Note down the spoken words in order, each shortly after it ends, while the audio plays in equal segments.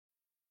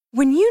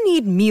When you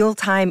need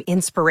mealtime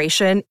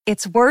inspiration,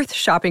 it's worth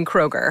shopping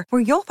Kroger,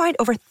 where you'll find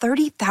over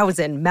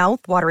 30,000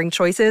 mouth-watering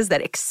choices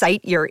that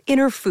excite your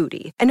inner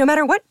foodie. And no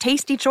matter what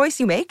tasty choice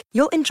you make,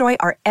 you'll enjoy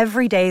our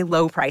everyday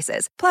low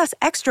prices, plus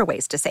extra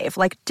ways to save,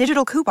 like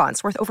digital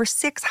coupons worth over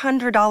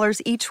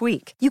 $600 each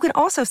week. You can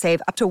also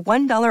save up to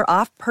 $1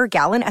 off per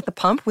gallon at the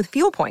pump with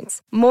fuel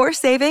points. More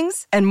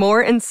savings and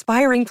more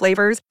inspiring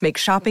flavors make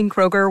shopping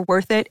Kroger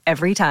worth it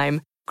every time.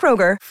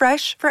 Kroger,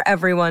 fresh for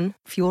everyone.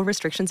 Fuel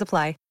restrictions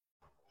apply.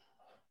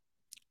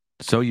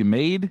 So you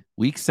made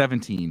week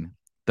 17,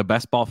 the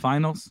best ball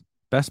finals,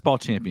 best ball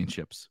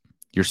championships.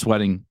 You're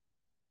sweating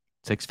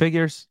 6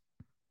 figures,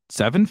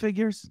 7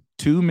 figures,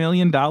 $2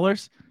 million.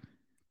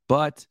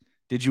 But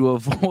did you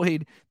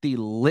avoid the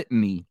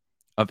litany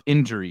of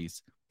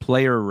injuries,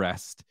 player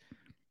rest,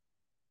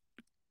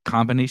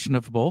 combination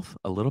of both,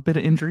 a little bit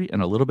of injury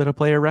and a little bit of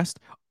player rest?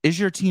 Is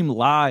your team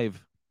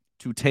live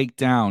to take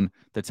down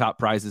the top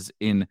prizes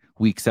in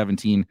week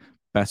 17?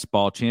 Best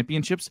ball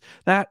championships?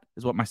 That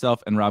is what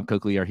myself and Rob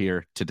Coakley are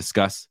here to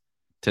discuss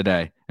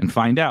today and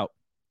find out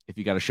if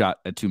you got a shot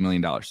at $2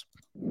 million.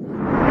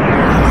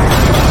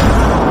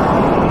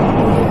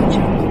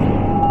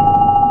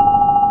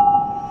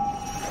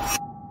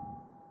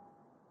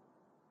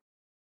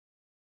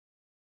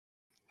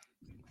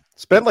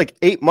 It's been like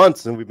 8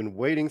 months and we've been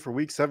waiting for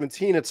week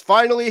 17. It's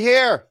finally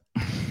here.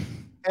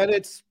 And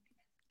it's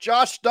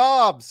Josh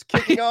Dobbs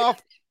kicking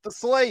off the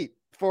slate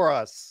for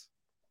us.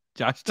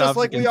 Josh Dobbs, just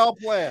like we all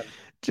planned.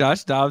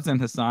 Josh Dobbs and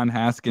Hassan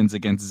Haskins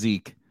against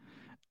Zeke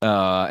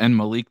and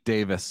Malik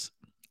Davis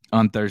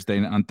on Thursday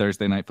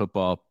Night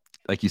Football.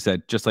 Like you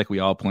said, just like we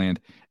all planned.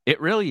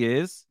 It really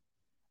is.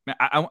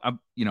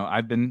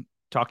 I've been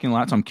talking a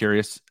lot, so I'm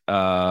curious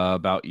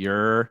about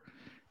your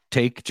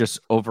take just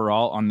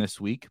overall on this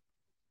week.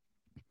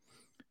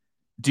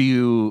 Do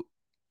you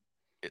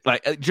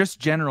like just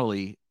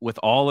generally with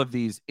all of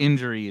these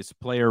injuries,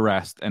 player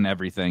rest, and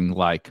everything?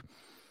 Like,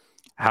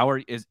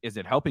 is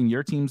it helping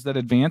your teams that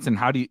advance, and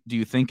how do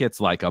you think it's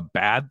like a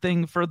bad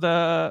thing for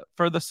the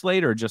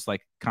slate, or just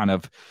like kind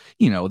of,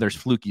 there's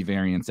fluky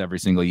variants every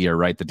single year,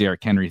 right? The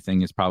Derrick Henry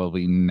thing is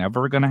probably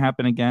never going to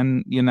happen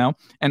again,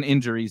 and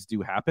injuries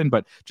do happen,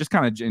 but just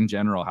kind of in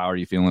general, how are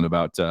you feeling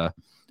about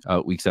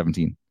week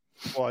 17?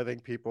 Well, I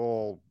think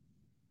people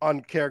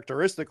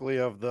uncharacteristically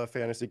of the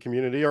fantasy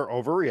community are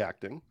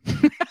overreacting.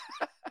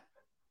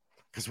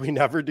 Because we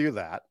never do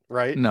that,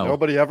 right? No,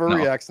 nobody ever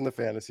reacts in the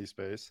fantasy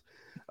space.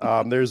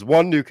 There's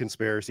one new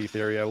conspiracy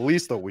theory at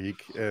least a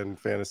week in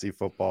fantasy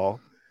football.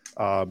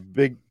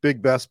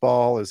 Big Best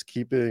Ball is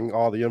keeping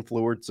all the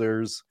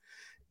influencers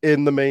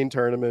in the main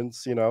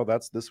tournaments.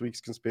 That's this week's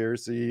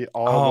conspiracy.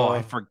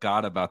 I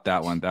forgot about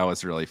that one. That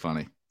was really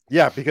funny.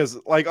 Yeah, because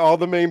like all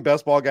the main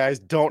best ball guys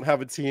don't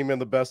have a team in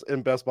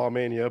Best Ball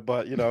Mania,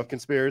 but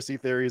conspiracy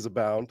theories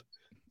abound.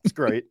 It's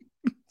great.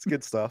 It's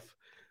good stuff.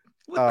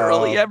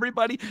 Literally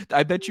everybody.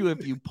 I bet you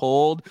if you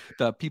polled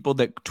the people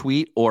that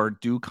tweet or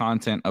do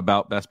content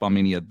about Best Ball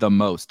Mania the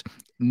most,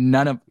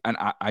 and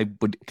I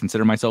would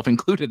consider myself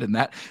included in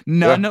that.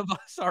 None of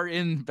us are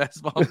in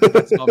Best Ball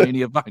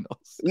Mania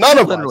finals. None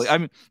of literally. us. I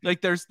mean, like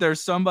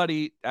there's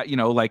somebody,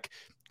 like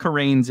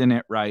Karane's in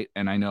it, right?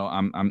 And I know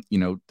I'm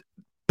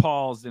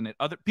Paul's in it.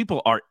 Other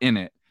people are in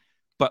it,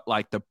 but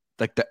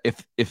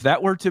if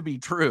that were to be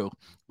true,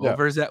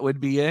 Verzette would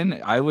be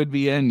in, I would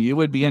be in, you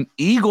would be in.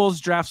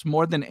 Eagles drafts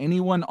more than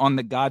anyone on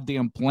the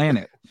goddamn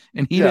planet,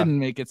 and he didn't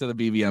make it to the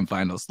BBM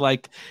finals.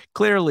 Like,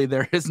 clearly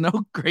there is no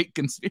great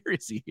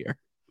conspiracy here.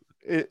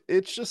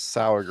 It's just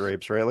sour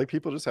grapes, right? Like,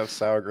 people just have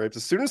sour grapes.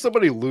 As soon as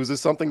somebody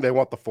loses something, they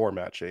want the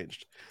format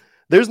changed.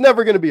 There's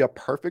never going to be a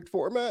perfect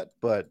format,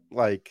 but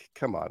like,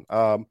 come on.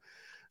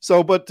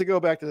 But to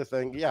go back to the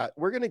thing,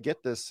 we're going to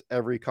get this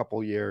every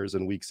couple years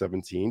in week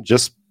 17,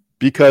 just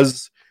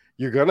because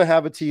you're going to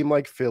have a team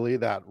like Philly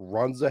that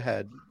runs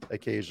ahead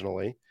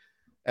occasionally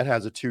and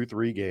has a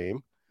 2-3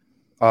 game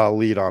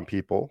lead on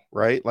people,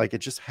 right? Like, it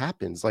just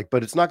happens. Like,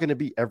 but it's not going to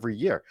be every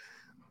year.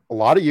 A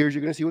lot of years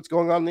you're going to see what's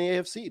going on in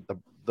the AFC.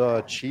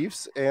 The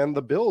Chiefs and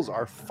the Bills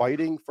are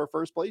fighting for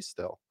first place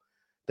still.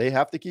 They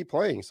have to keep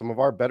playing. Some of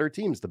our better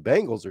teams, the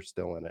Bengals, are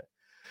still in it.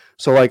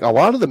 So, like, a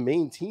lot of the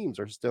main teams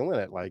are still in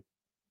it. Like,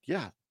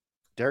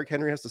 Derrick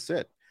Henry has to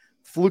sit.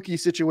 Fluky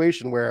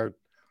situation where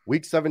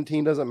week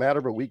 17 doesn't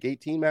matter, but week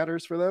 18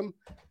 matters for them.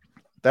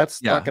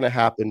 That's not going to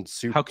happen.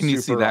 How can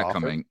you see that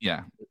often. coming?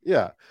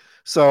 Yeah.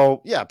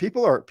 So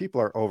people are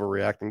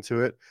overreacting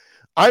to it.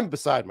 I'm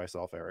beside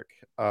myself, Eric.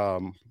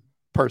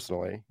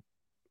 Personally,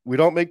 we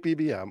don't make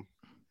BBM.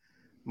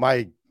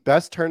 My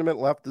best tournament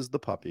left is the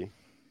puppy,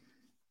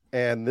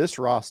 and this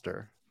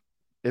roster.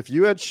 If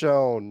you had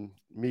shown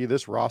me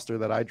this roster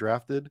that I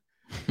drafted.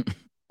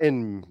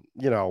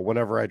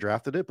 Whenever I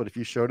drafted it, but if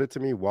you showed it to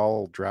me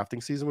while drafting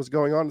season was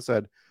going on and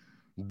said,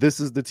 this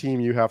is the team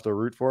you have to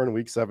root for in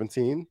week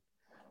 17,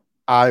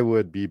 I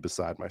would be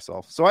beside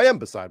myself. So I am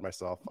beside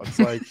myself.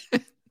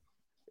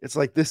 It's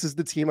like, this is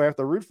the team I have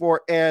to root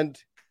for. And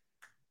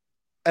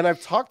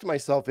I've talked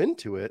myself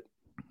into it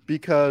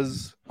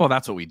because, well,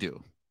 that's what we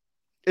do.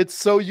 It's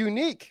so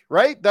unique,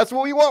 right? That's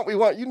what we want. We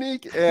want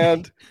unique,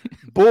 and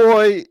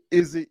boy,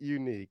 is it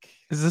unique.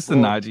 Is this the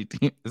Najee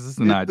team? Is this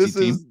the Najee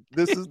team?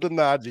 This is the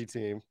Najee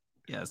team.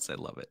 Yes, I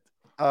love it.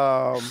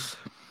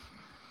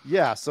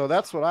 Yeah, so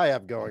that's what I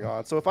have going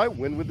on. So if I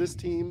win with this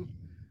team,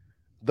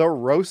 the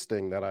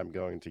roasting that I'm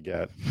going to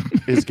get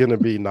is going to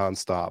be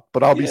nonstop,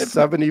 but I'll be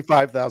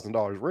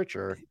 $75,000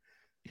 richer.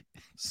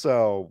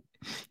 So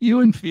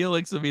you and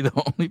Felix will be the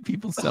only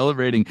people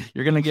celebrating.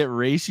 You're going to get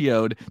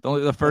ratioed.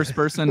 The first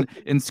person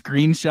in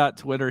screenshot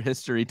Twitter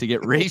history to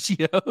get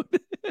ratioed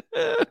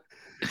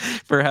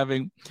for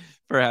having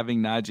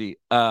Najee.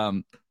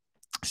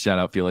 Shout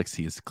out Felix.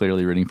 He's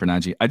clearly rooting for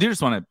Najee. I do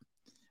just want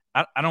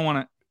to, I don't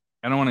want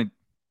to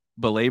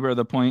belabor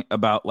the point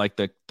about like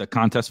the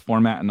contest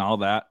format and all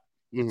that.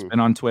 It's been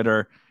on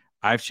Twitter.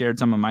 I've shared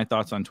some of my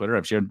thoughts on Twitter.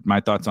 I've shared my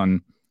thoughts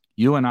on,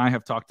 you and I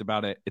have talked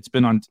about it. It's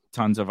been on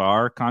tons of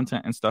our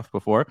content and stuff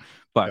before,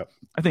 but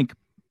I think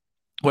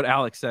what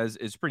Alex says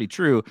is pretty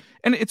true.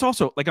 And it's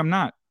also like,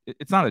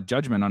 it's not a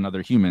judgment on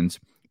other humans,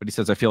 but he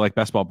says, I feel like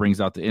best ball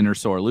brings out the inner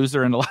sore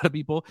loser in a lot of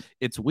people.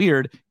 It's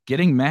weird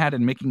getting mad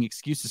and making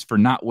excuses for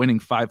not winning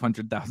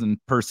 500,000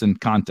 person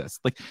contests.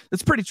 Like,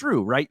 that's pretty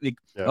true, right? Like,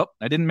 oh,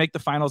 I didn't make the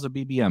finals of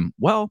BBM.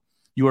 Well,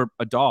 you were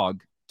a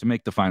dog to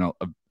make the final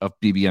of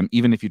BBM,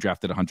 even if you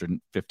drafted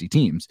 150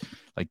 teams.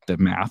 Like, the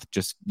math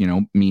just,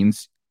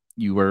 means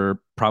you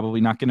were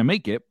probably not going to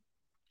make it.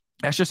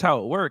 That's just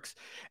how it works.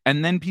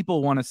 And then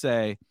people want to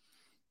say,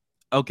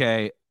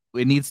 okay,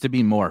 it needs to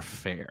be more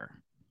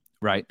fair,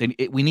 right?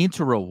 We need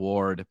to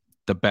reward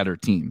the better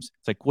teams.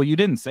 It's like, well, you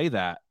didn't say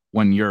that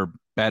when you're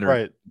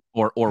better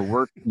or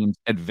worse teams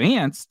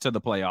advance to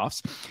the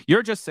playoffs.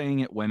 You're just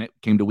saying it when it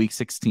came to week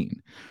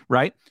 16,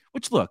 right?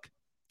 Which, look,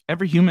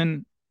 every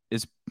human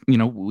is,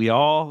 we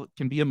all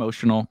can be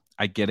emotional.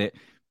 I get it.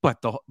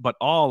 But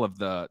all of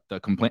the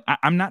complaint,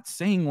 I'm not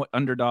saying what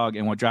Underdog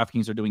and what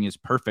DraftKings are doing is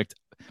perfect,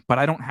 but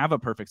I don't have a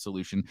perfect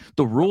solution.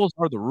 The rules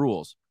are the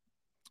rules.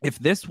 If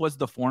this was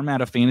the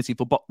format of fantasy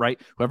football, right?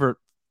 Whoever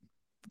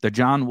the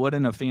John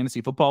Wooden of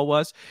fantasy football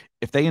was,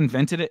 if they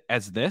invented it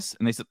as this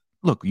and they said,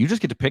 look, you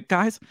just get to pick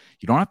guys.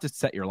 You don't have to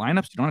set your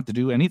lineups. You don't have to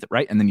do anything,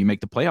 right? And then you make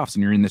the playoffs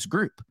and you're in this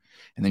group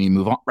and then you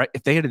move on, right?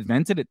 If they had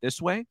invented it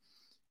this way,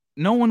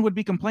 no one would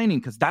be complaining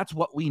because that's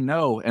what we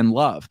know and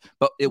love.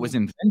 But it was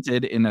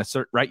invented in a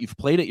certain, right? You've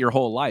played it your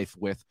whole life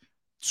with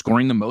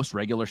scoring the most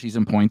regular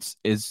season points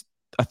is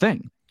a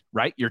thing,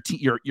 right?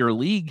 Your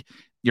league,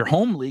 your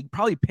home league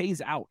probably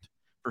pays out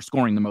for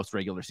scoring the most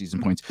regular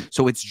season points.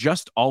 So it's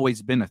just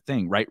always been a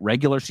thing, right?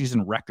 Regular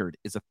season record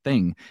is a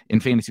thing in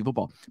fantasy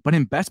football. But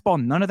in best ball,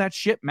 none of that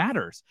shit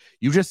matters.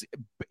 You just,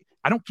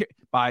 I don't care,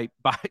 by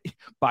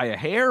a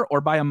hair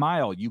or by a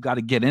mile, you got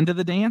to get into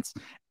the dance.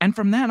 And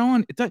from that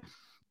on,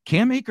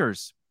 Cam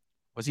Akers,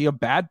 was he a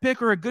bad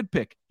pick or a good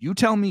pick? You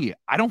tell me.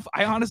 I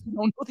honestly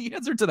don't know the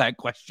answer to that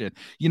question,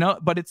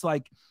 but it's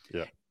like,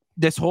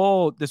 this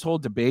whole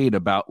debate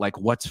about like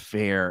what's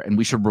fair and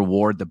we should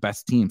reward the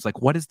best teams.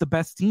 Like, what is the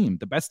best team?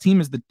 The best team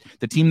is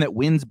the team that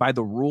wins by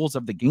the rules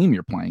of the game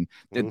you're playing.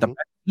 The best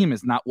team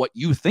is not what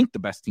you think the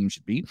best team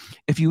should be.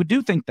 If you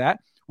do think that,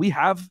 we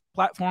have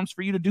platforms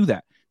for you to do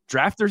that.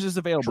 Drafters is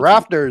available.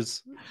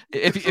 Drafters.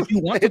 If you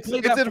want to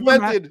play that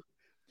format,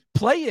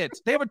 play it.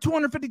 They have a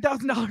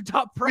 $250,000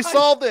 top prize. We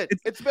solved it.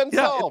 It's been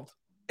solved.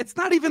 It's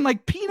not even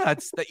like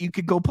peanuts that you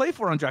could go play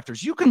for on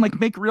Drafters. You can like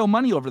make real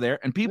money over there,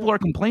 and people are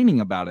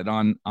complaining about it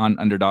on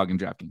Underdog and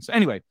DraftKings. So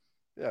anyway,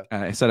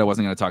 I said I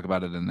wasn't going to talk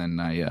about it, and then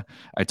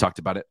I talked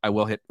about it. I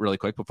will hit really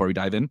quick before we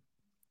dive in.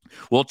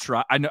 We'll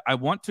try. I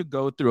want to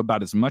go through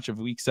about as much of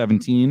week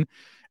 17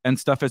 and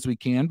stuff as we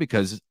can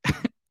because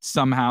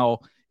somehow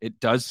it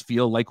does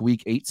feel like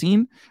week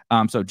 18.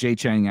 So Jay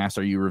Chang asks,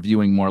 are you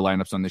reviewing more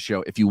lineups on the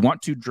show? If you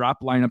want to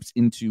drop lineups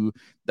into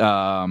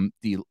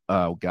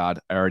oh God,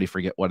 I already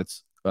forget what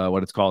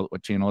it's called,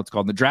 what channel it's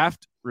called, the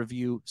draft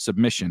review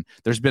submission.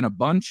 There's been a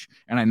bunch,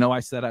 and I know I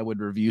said I would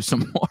review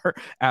some more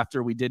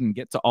after we didn't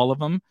get to all of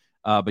them,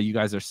 but you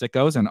guys are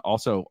sickos, and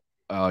also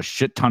a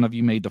shit ton of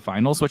you made the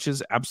finals, which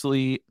is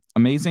absolutely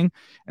amazing.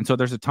 And so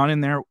there's a ton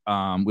in there.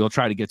 We'll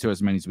try to get to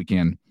as many as we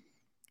can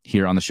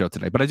here on the show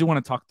today. But I do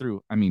want to talk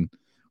through,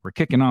 we're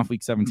kicking off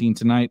week 17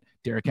 tonight.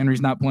 Derrick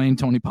Henry's not playing.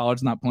 Tony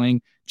Pollard's not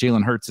playing.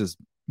 Jalen Hurts is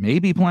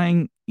maybe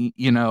playing.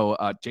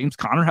 James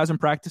Conner hasn't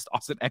practiced.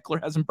 Austin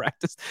Eckler hasn't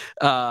practiced.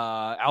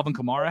 Alvin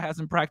Kamara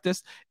hasn't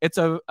practiced. It's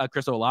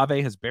Chris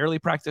Olave has barely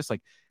practiced.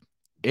 Like,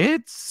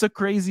 it's a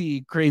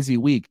crazy, crazy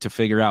week to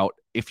figure out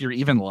if you're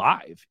even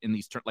live in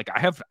these turns. Like,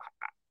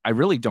 I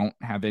really don't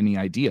have any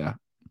idea.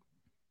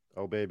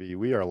 Oh, baby,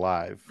 we are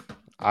live.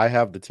 I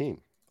have the team.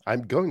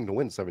 I'm going to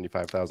win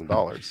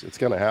 $75,000. It's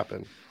going to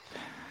happen.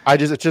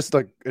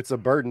 It's a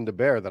burden to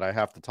bear that I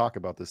have to talk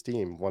about this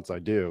team once I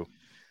do.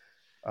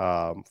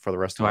 For the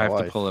rest of my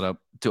life.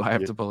 Do I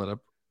have to pull it up?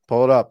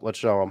 Pull it up. Let's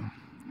show them.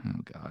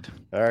 Oh God.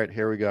 All right,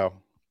 here we go.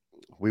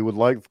 We would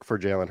like for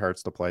Jalen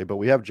Hurts to play, but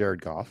we have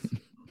Jared Goff,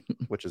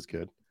 which is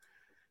good.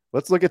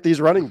 Let's look at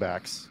these running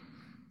backs.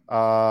 We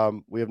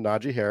have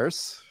Najee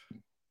Harris.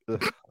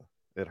 Ugh,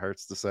 it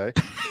hurts to say.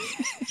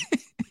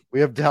 We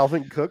have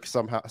Dalvin Cook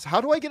somehow. So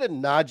how do I get a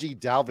Najee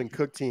Dalvin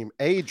Cook team?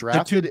 A,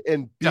 drafted,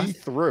 and B,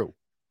 through?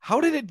 How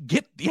did it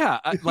get? Yeah,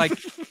 like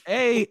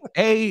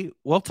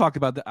we'll talk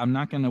about that. I'm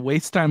not going to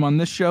waste time on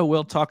this show.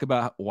 We'll talk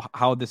about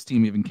how this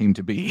team even came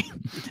to be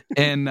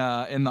in the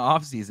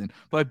offseason.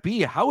 But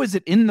B, how is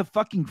it in the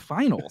fucking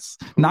finals?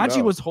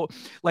 Najee was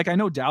like, I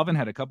know Dalvin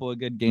had a couple of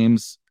good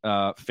games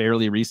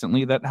fairly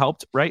recently that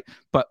helped, right?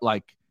 But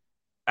like,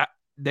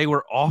 they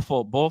were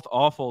both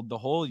awful the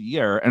whole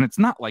year. And it's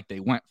not like they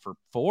went for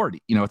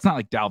 40. It's not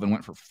like Dalvin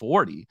went for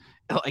 40.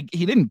 Like,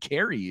 he didn't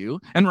carry you.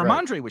 And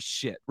Ramondre was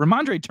shit.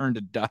 Ramondre turned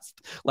to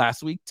dust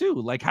last week too.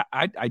 Like,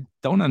 I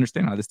don't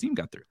understand how this team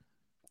got through.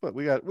 But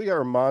we got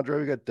Ramondre,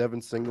 we got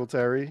Devin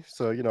Singletary.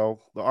 So,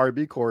 the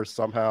RB core is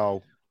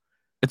somehow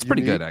it's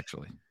pretty good,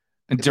 actually.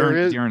 And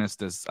Dearness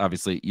is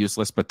obviously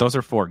useless, but those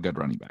are 4 good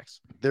running backs.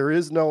 There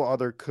is no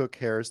other Cook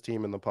Harris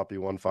team in the Puppy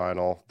One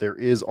final. There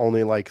is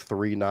only like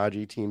 3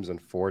 Najee teams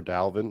and 4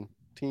 Dalvin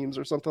teams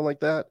or something like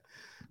that.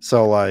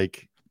 So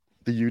like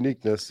the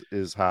uniqueness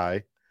is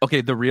high. Okay,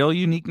 the real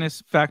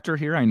uniqueness factor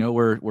here, I know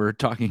we're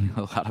talking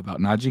a lot about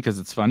Najee because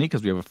it's funny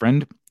because we have a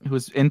friend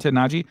who's into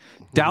Najee.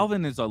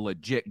 Dalvin is a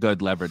legit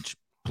good leverage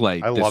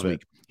play this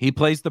week. He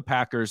plays the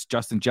Packers.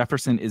 Justin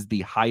Jefferson is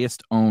the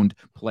highest owned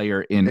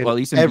player in at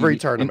least in every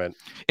tournament.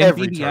 In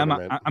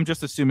VBM, I'm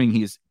just assuming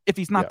if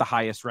he's not the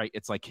highest, right?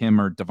 It's like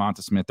him or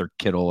Devonta Smith or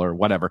Kittle or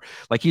whatever.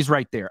 Like, he's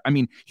right there. I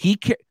mean,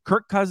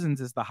 Kirk Cousins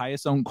is the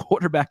highest owned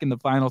quarterback in the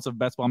finals of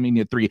Best Ball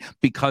Mania 3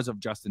 because of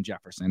Justin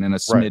Jefferson and a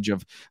smidge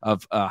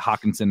of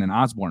Hawkinson and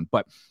Osborne.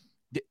 But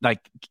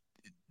like,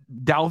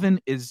 Dalvin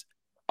is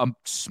a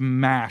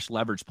smash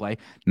leverage play.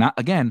 Not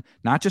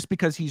just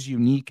because he's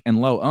unique and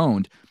low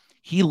owned.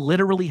 He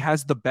literally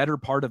has the better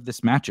part of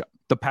this matchup.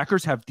 The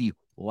Packers have the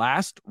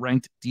last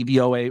ranked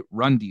DVOA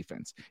run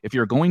defense. If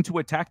you're going to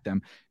attack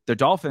them, the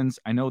Dolphins,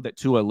 I know that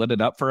Tua lit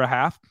it up for a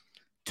half.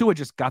 Tua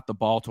just got the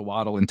ball to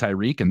Waddle and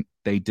Tyreek, and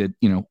they did,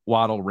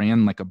 Waddle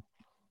ran like a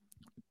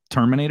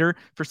Terminator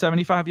for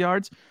 75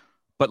 yards.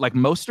 But like,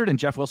 Mostert and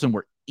Jeff Wilson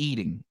were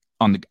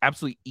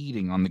absolutely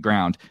eating on the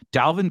ground.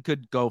 Dalvin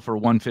could go for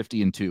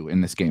 150 and 2 in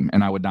this game,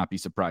 and I would not be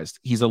surprised.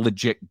 He's a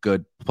legit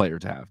good player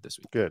to have this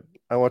week. Good.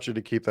 I want you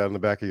to keep that in the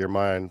back of your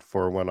mind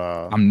for when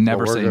I'm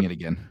never saying it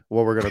again.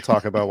 What we're going to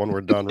talk about when we're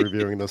done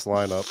reviewing this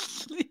lineup.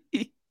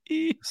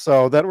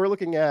 So then we're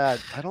looking at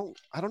I don't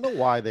know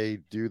why they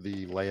do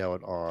the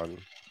layout on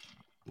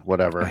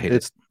whatever.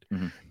 It's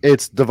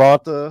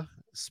Devonta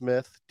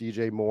Smith,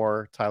 DJ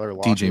Moore, Tyler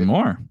Lockett. DJ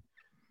Moore.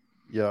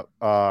 Yep.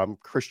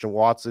 Christian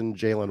Watson,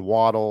 Jalen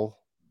Waddle,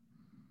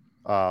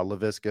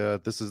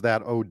 LaVisca. This is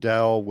that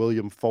Odell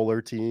William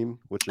Fuller team,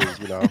 which is,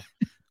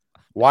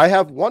 why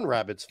have 1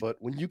 rabbit's foot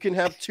when you can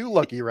have 2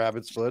 lucky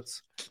rabbit's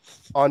foots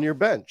on your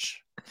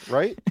bench,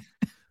 right?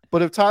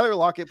 But if Tyler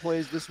Lockett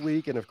plays this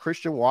week, and if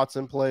Christian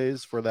Watson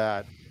plays for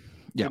that,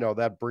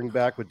 that bring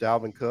back with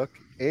Dalvin Cook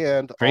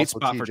and great also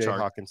spot TJ for Chark.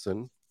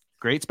 Hawkinson.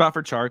 Great spot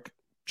for Chark.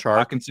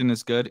 Hawkinson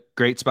is good.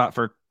 Great spot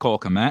for Cole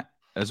Kmet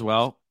as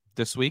well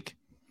this week.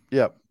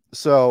 Yep.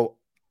 So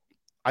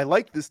I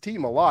like this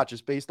team a lot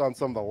just based on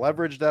some of the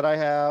leverage that I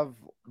have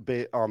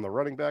on the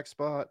running back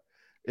spot.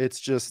 It's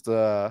just,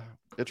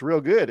 it's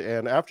real good.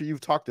 And after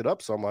you've talked it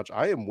up so much,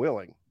 I am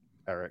willing,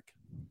 Eric,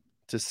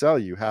 to sell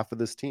you half of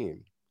this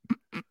team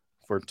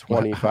for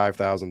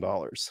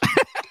 $25,000.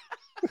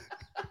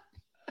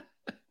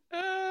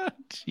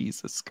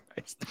 Jesus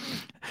Christ.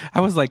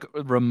 I was like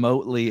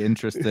remotely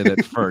interested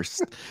at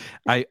first.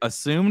 I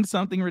assumed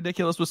something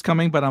ridiculous was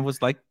coming, but I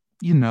was like,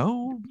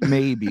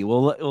 maybe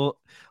we'll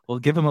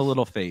give him a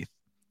little faith.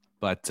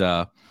 But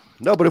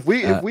no, but if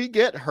we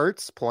get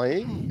Hurts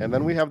playing and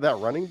then we have that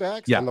running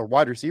back and the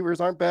wide receivers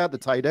aren't bad, the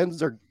tight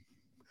ends are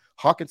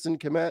Hawkinson,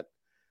 Kmet.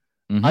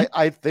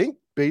 I think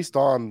based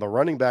on the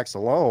running backs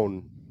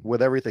alone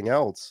with everything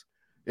else,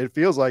 it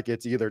feels like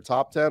it's either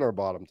top 10 or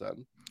bottom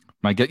 10.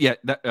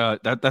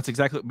 That's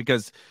exactly,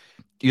 because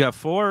you have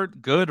 4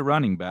 good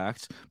running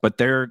backs, but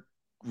they're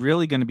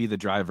really going to be the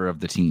driver of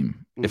the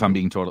team, if I'm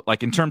being told,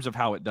 like, in terms of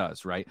how it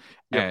does, right?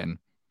 Yep. And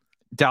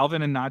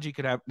Dalvin and Najee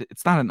could have,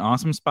 it's not an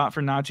awesome spot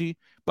for Najee,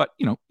 but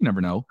you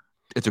never know.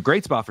 It's a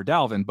great spot for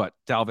Dalvin, but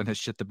Dalvin has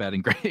shit the bed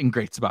in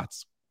great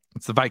spots.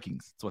 It's the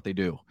Vikings. It's what they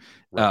do.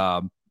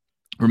 Right.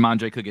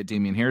 Ramondre could get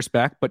Damian Harris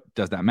back, but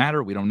does that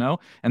matter? We don't know.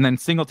 And then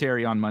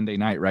Singletary on Monday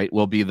night, right,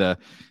 will be the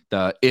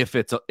if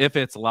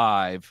it's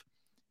live,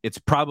 it's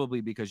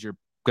probably because you're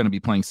going to be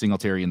playing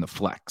Singletary in the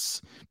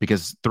flex,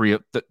 because 2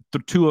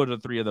 out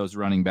of 3 of those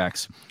running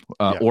backs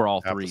or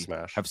all 3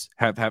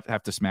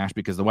 have to smash,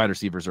 because the wide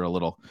receivers are a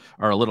little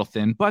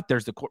thin. But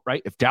there's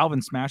right, if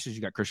Dalvin smashes,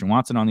 you got Christian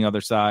Watson on the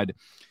other side,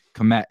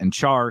 Kmet and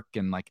Chark,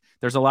 and like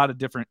there's a lot of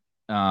different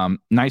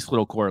nice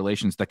little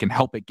correlations that can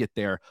help it get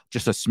there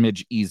just a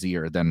smidge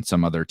easier than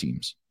some other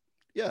teams.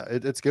 Yeah,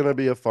 it's going to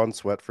be a fun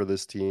sweat for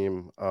this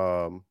team.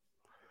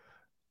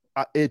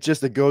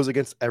 It goes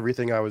against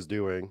everything I was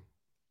doing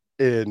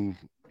in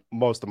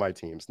most of my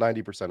teams,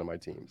 90% of my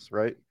teams,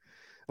 right?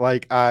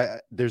 Like,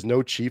 there's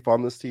no Chief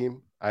on this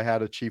team. I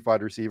had a Chief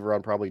wide receiver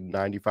on probably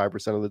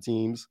 95% of the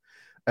teams.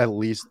 at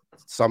least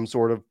some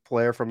sort of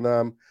player from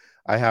them.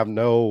 I have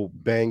no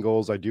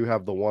Bengals. I do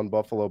have the one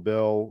Buffalo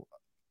Bill.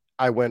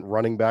 I went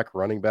running back,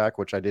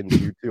 which I didn't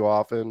do too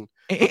often.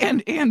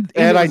 And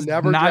I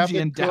never Najee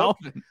drafted and Cook.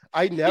 Dalvin.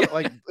 I never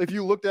like if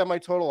you looked at my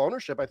total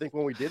ownership, I think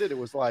when we did it, it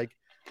was like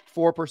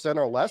 4%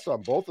 or less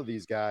on both of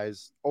these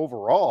guys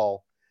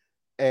overall.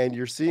 And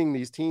you're seeing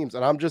these teams,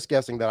 and I'm just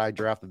guessing that I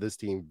drafted this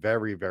team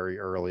very, very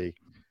early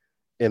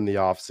in the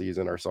off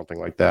season or something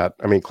like that.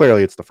 I mean,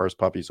 clearly it's the first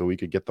puppy, so we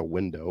could get the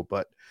window,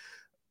 but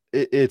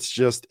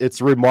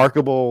it's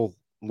remarkable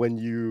when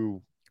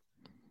you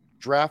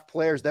draft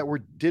players that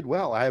did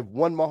well. I have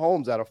one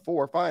Mahomes out of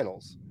 4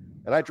 finals,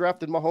 and I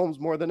drafted Mahomes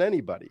more than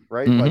anybody,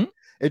 right? Mm-hmm. Like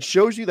it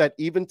shows you that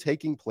even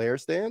taking player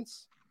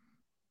stance,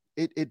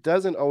 it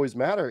doesn't always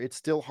matter. It's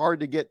still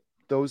hard to get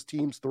those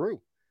teams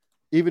through.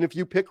 Even if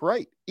you pick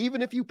right,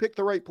 even if you pick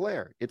the right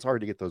player, it's hard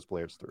to get those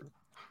players through.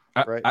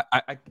 Right.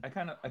 I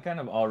kind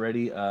of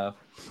already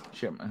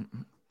shit, man.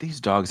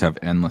 These have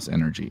endless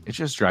energy. It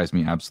just drives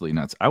me absolutely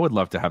nuts. I would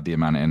love to have the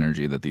amount of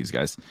energy that these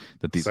guys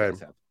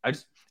have. I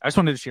just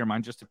wanted to share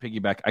mine just to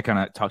piggyback. I kind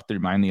of talked through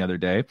mine the other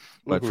day,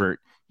 but for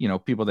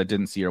people that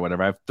didn't see or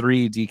whatever, I have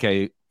 3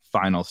 DK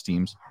finals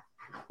teams.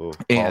 Ooh,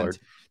 and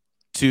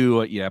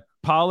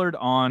Pollard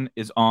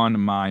is on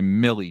my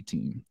Millie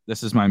team.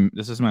 This is my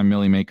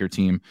Millie Maker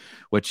team,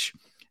 which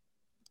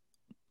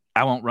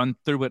I won't run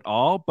through it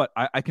all, but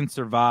I can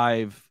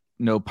survive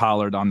no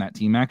Pollard on that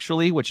team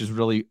actually, which is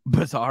really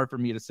bizarre for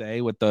me to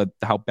say with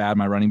how bad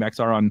my running backs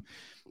are on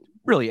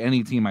really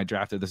any team I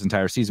drafted this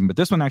entire season. But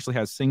this one actually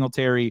has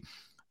Singletary,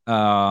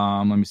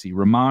 let me see,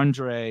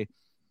 Ramondre,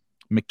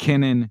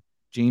 McKinnon,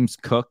 James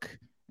Cook,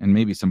 and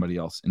maybe somebody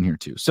else in here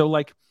too. So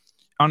like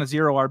on a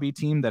 0 RB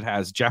team that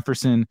has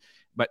Jefferson,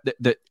 but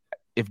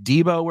if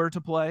Debo were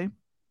to play,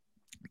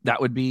 that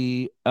would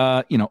be,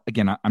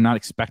 again, I'm not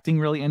expecting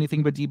really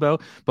anything but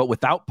Debo, but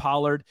without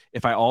Pollard,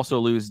 if I also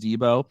lose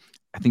Debo,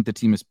 I think the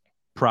team is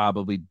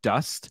probably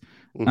dust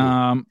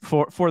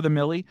for the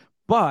Millie.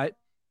 But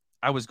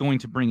I was going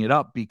to bring it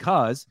up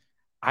because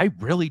I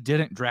really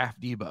didn't draft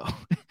Debo.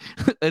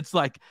 It's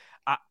like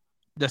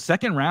the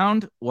second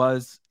round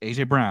was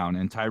AJ Brown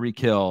and Tyreek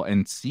Hill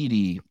and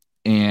CD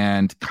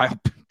and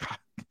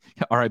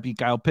RIP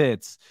Kyle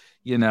Pitts,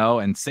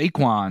 and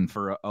Saquon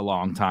for a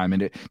long time.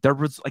 And there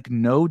was like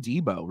no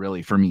Debo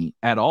really for me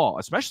at all,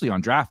 especially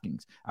on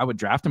DraftKings. I would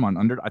draft him on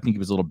I think he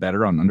was a little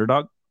better on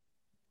Underdog,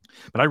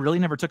 but I really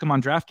never took him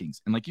on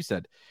DraftKings. And like you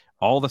said,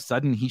 all of a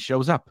sudden he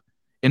shows up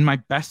in my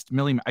best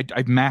Millie.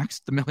 I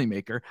maxed the Millie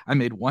Maker. I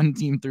made one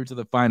team through to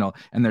the final,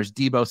 and there's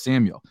Debo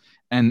Samuel.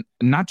 And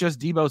not just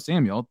Debo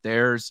Samuel,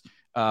 there's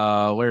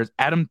where's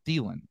Adam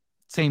Thielen.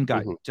 Same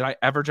guy. Did I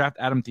ever draft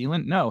Adam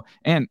Thielen? No.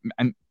 And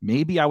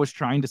maybe I was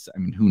trying to,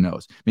 who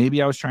knows?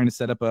 Maybe I was trying to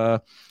set up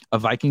a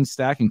Viking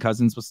stack and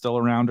Cousins was still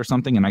around or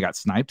something, and I got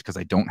sniped because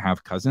I don't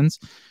have Cousins,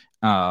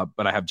 but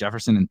I have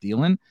Jefferson and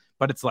Thielen.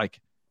 But it's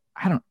like,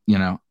 I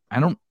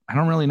don't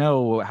really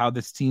know how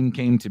this team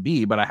came to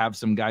be, but I have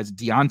some guys.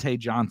 Deontay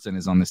Johnson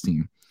is on this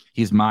team.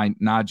 He's my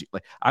Najee.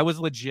 Like I was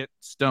legit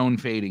stone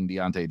fading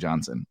Deontay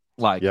Johnson.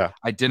 Like, yeah.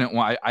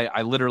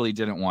 I literally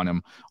didn't want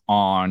him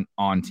on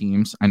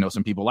teams. I know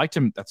some people liked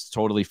him. That's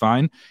totally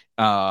fine.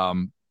 But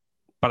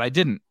I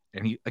didn't.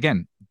 And he,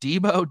 again,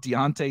 Debo,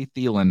 Deontay,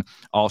 Thielen,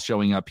 all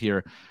showing up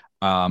here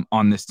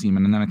on this team.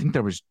 And then I think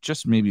there was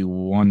just maybe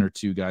 1 or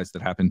 2 guys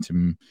that happened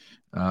to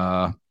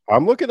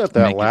I'm looking at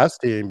that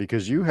last team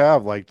because you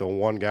have like the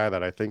one guy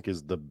that I think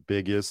is the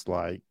biggest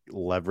like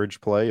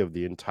leverage play of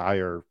the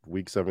entire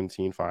Week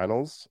 17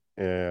 finals,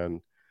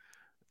 and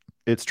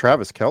it's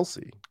Travis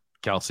Kelce.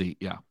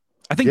 Yeah.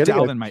 I think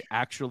Dalvin might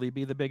actually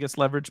be the biggest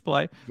leverage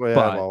play.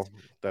 Well,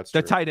 that's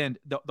the true. tight end.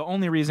 The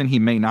only reason he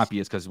may not be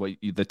is because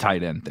the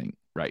tight end thing,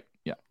 right?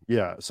 Yeah.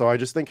 Yeah. So I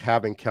just think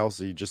having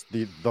Kelce, just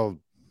the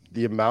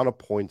amount of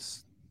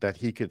points that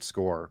he could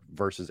score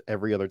versus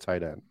every other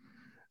tight end.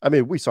 I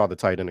mean, we saw the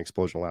tight end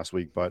explosion last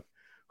week, but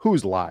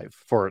who's live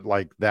for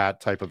like that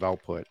type of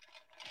output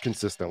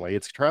consistently?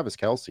 It's Travis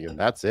Kelce, and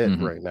that's it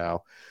right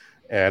now.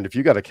 And if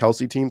you got a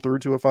Kelce team through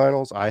to a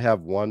finals, I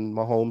have one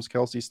Mahomes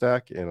Kelce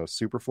stack in a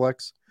super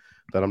flex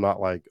that I'm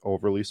not like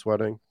overly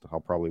sweating. I'll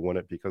probably win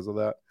it because of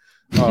that.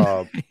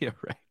 Yeah,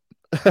 right.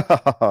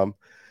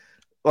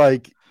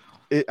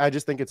 I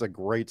just think it's a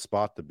great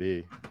spot to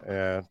be.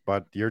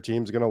 But your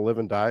team's going to live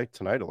and die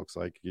tonight. It looks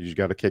like you just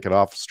got to kick it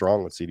off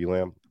strong with CeeDee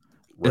Lamb.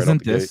 Right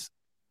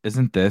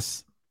Isn't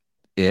this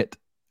it?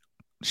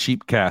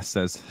 Sheepcast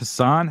says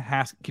Hassan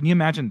has. Can you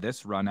imagine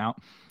this run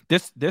out?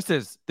 This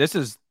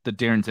is the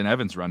Darrington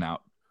Evans run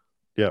out.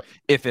 Yeah.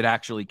 If it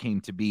actually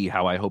came to be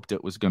how I hoped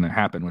it was going to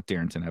happen with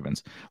Darrington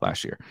Evans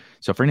last year.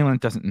 So for anyone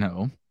that doesn't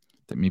know,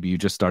 that maybe you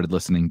just started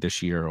listening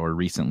this year or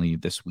recently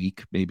this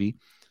week, maybe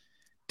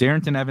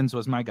Darrington Evans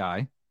was my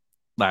guy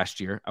last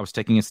year. I was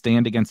taking a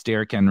stand against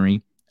Derrick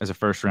Henry as a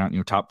first round,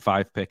 top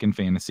 5 pick in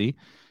fantasy.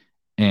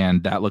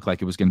 And that looked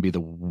like it was going to be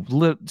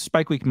the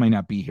spike week might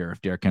not be here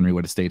if Derrick Henry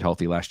would have stayed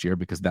healthy last year,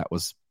 because that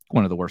was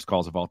one of the worst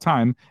calls of all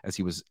time as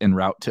he was en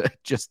route to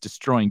just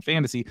destroying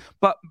fantasy.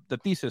 But the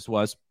thesis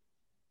was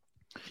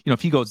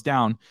if he goes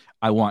down,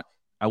 I want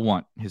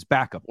his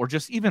backup, or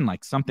just even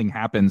like something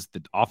happens,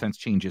 the offense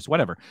changes,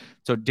 whatever.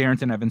 So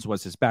Darrington Evans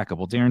was his backup.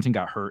 Well, Darrington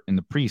got hurt in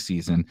the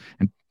preseason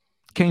and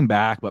came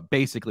back, but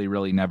basically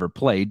really never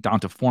played.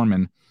 Donta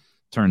Foreman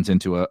turns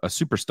into a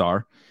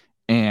superstar,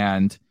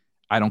 and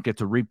I don't get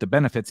to reap the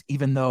benefits,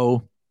 even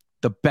though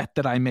the bet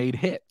that I made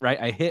hit, right?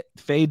 I hit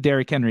fade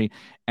Derrick Henry,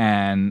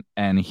 and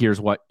here's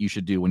what you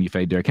should do when you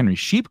fade Derrick Henry.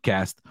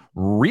 Sheepcast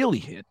really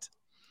hit.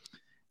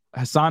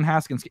 Hassan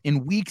Haskins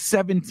in week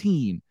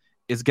 17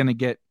 is going to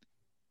get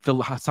the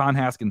Hassan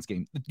Haskins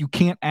game. You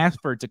can't ask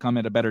for it to come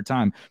at a better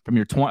time from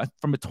a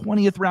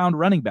 20th round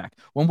running back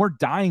when we're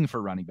dying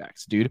for running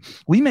backs, dude.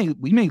 We may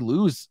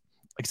lose.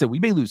 Like I said, we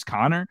may lose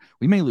Connor.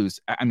 We may lose.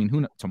 I mean, who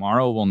knows?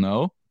 Tomorrow we'll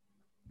know.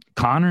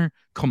 Connor,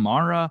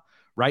 Kamara,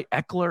 right?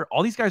 Eckler,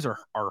 all these guys are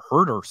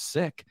hurt or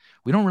sick.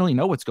 We don't really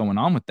know what's going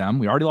on with them.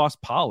 We already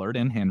lost Pollard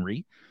and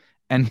Henry,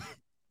 and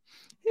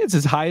it's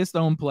his highest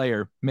owned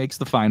player, makes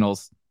the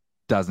finals,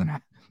 doesn't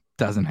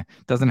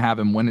have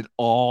him when it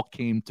all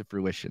came to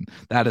fruition.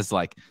 That is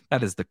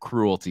the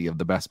cruelty of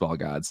the best ball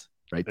gods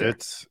right there.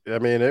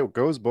 It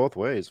goes both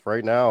ways.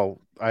 Right now,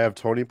 I have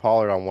Tony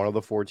Pollard on one of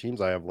the 4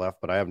 teams I have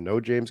left, but I have no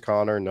James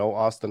Conner, no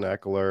Austin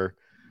Eckler,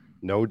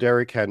 no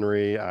Derrick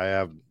Henry. I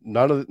have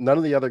none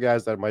of the other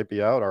guys that might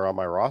be out are on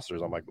my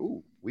rosters. I'm like,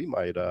 ooh, we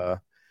might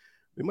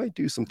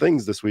do some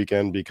things this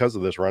weekend because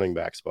of this running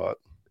back spot.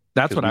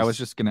 That's what I was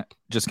just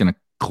gonna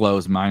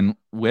close mine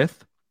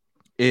with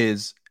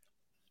is,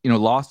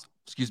 lost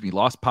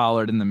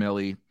Pollard in the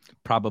Millie,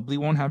 probably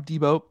won't have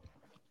Debo,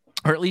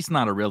 or at least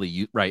not a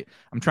really right.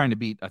 I'm trying to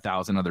beat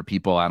 1,000 other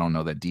people. I don't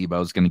know that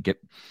Debo's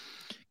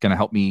gonna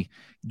help me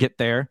get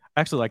there.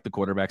 I actually like the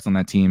quarterbacks on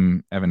that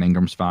team. Evan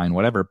Ingram's fine,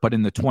 whatever. But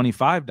in the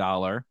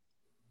 $25,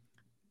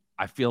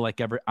 I feel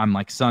like I'm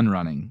like sun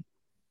running.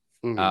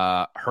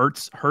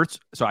 Hurts.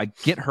 So I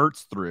get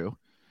Hurts through,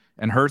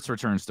 and Hurts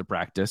returns to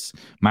practice.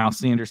 Miles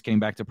Sanders came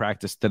back to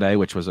practice today,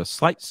 which was a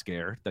slight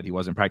scare that he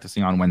wasn't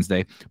practicing on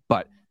Wednesday.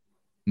 But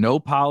no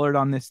Pollard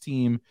on this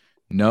team,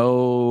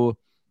 no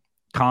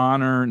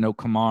Connor, no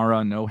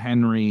Kamara, no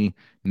Henry,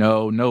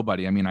 no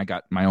nobody. I mean, I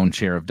got my own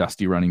share of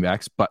dusty running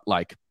backs, but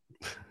like,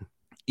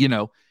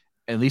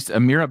 at least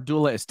Amir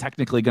Abdullah is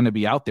technically going to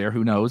be out there.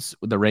 Who knows?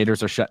 The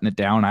Raiders are shutting it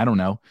down. I don't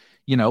know,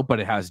 but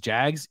it has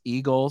Jags,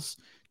 Eagles,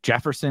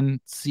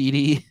 Jefferson,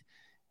 CD,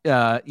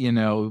 a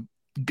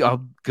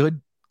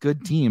good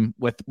team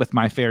with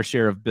my fair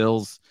share of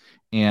Bills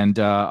and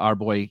our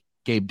boy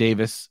Gabe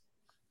Davis.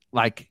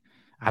 Like,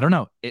 I don't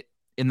know, it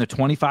in the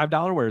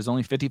 $25 where there's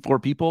only 54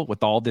 people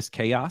with all this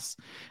chaos.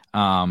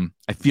 I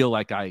feel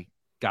like I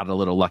got a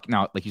little lucky.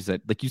 Now, like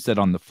you said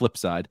on the flip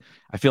side,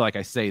 I feel like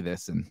I say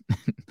this and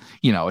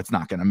it's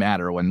not going to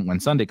matter when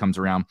Sunday comes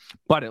around,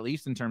 but at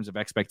least in terms of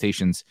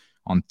expectations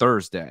on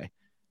Thursday,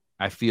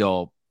 I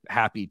feel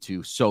happy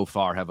to so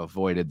far have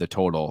avoided the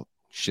total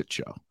shit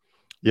show.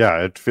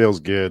 Yeah, it feels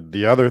good.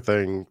 The other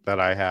thing that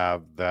I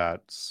have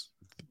that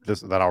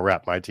I'll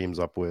wrap my teams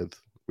up with,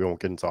 we won't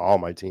get into all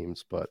my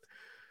teams, but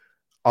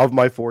of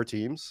my 4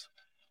 teams,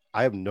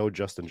 I have no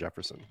Justin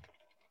Jefferson.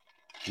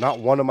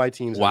 Not one of my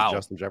teams has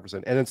Justin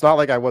Jefferson. And it's not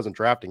like I wasn't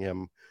drafting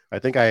him. I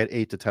think I had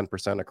 8 to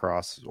 10%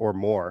 across or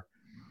more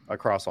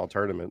across all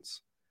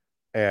tournaments.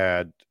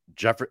 And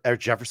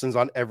Jefferson's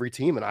on every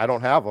team, and I don't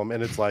have him.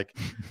 And it's like,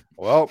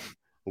 well,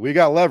 we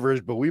got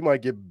leverage, but we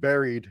might get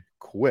buried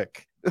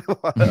quick.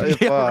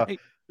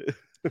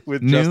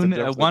 With noon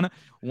at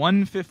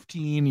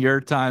 1:15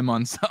 your time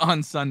on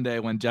Sunday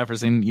when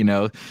Jefferson,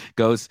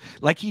 goes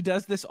like he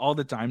does this all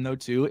the time though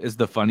too, is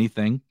the funny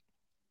thing.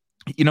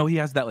 He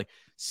has that like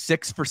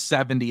 6 for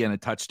 70 and a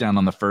touchdown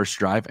on the first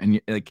drive, and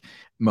like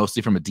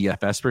mostly from a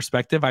DFS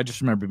perspective, I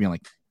just remember being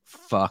like,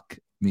 fuck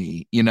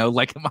me,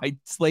 like my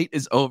slate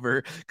is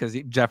over because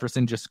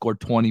Jefferson just scored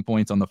 20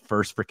 points on the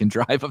first freaking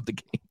drive of the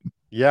game.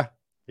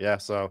 Yeah.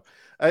 So,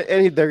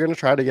 and they're going to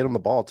try to get him the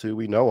ball too.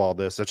 We know all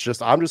this. It's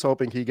just, I'm just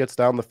hoping he gets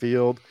down the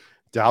field.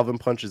 Dalvin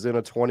punches in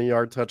a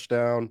 20-yard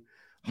touchdown.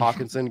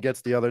 Hawkinson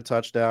gets the other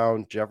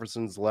touchdown.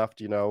 Jefferson's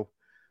left,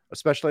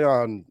 especially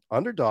on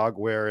underdog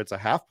where it's a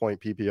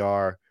half-point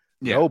PPR,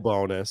 no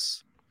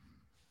bonus.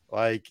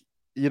 Like,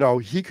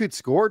 he could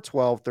score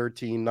 12,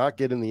 13, not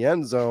get in the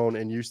end zone,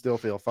 and you still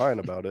feel fine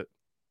about it.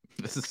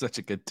 This is such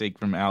a good take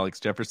from Alex.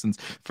 Jefferson's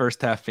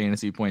first half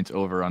fantasy points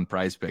over on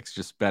Prize Picks.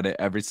 Just bet it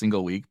every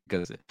single week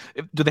because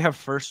do they have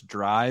first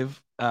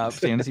drive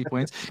fantasy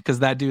points? Because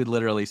that dude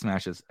literally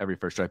smashes every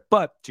first drive.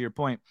 But to your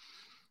point,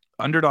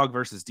 underdog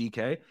versus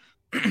DK,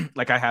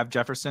 like I have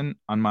Jefferson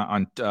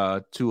on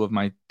 2 of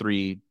my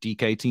 3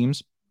 DK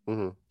teams,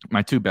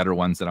 my 2 better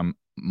ones that I'm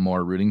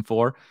more rooting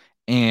for,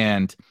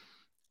 and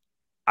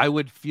I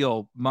would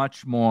feel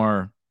much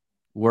more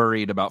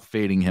worried about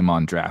fading him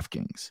on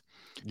DraftKings.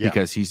 Yeah.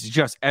 Because he's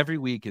just every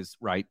week is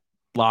right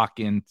lock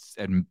in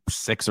and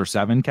 6 or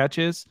 7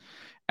 catches.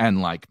 And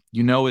like,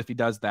 if he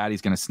does that, he's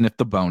going to sniff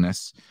the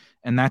bonus.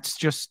 And that's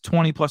just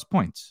 20 plus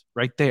points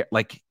right there,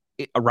 like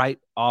right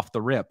off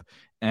the rip.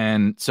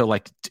 And so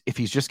like, if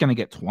he's just going to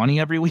get 20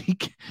 every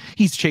week,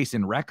 he's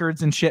chasing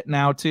records and shit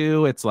now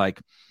too. It's like,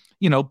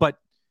 but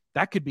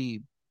that could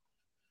be.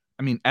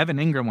 I mean, Evan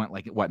Ingram went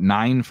like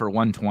 9 for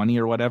 120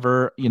 or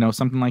whatever,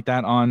 something like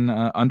that on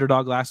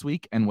Underdog last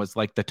week, and was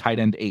like the tight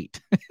end 8.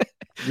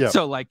 Yeah.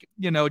 So like,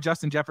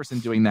 Justin Jefferson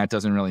doing that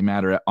doesn't really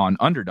matter on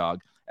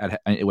Underdog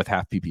with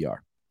half PPR.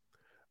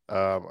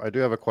 I do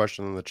have a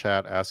question in the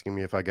chat asking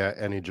me if I got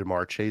any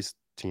Ja'Marr Chase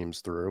teams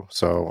through,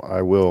 so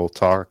I will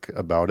talk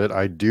about it.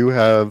 I do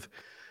have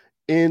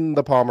in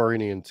the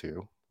Pomeranian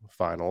 2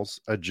 finals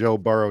a Joe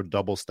Burrow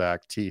double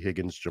stack T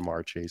Higgins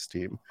Ja'Marr Chase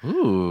team.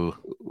 Ooh.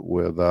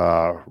 With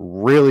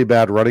really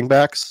bad running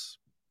backs,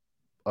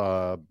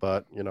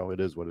 but it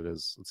is what it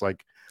is. It's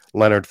like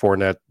Leonard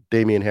Fournette,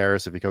 Damian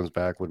Harris if he comes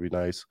back would be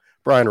nice.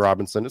 Brian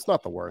Robinson, it's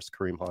not the worst.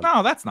 Kareem Hunt,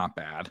 no, that's not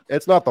bad.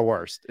 It's not the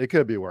worst. It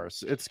could be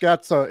worse. It's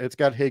got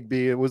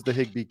Higbee. It was the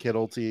Higbee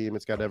Kittle team.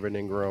 It's got Evan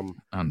Ingram,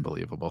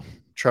 unbelievable.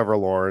 Trevor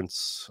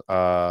Lawrence,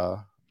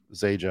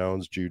 Zay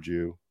Jones,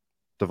 Juju,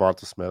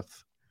 Devonta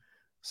Smith.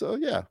 So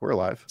yeah, we're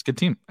alive. It's a good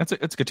team. It's a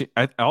good team.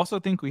 I also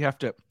think we have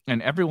to,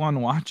 and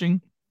everyone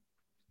watching,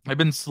 I've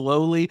been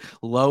slowly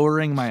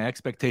lowering my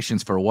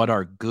expectations for what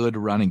are good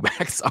running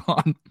backs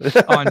on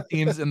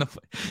teams in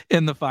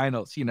the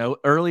finals.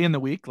 Early in the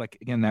week, like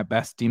again, that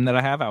best team that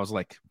I have, I was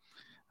like,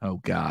 oh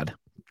God,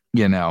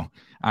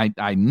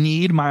 I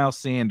need Miles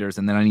Sanders,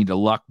 and then I need to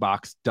luck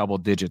box double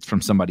digits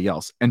from somebody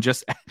else. And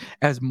just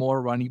as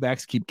more running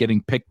backs keep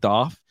getting picked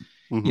off,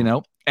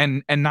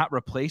 and not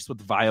replaced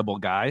with viable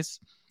guys,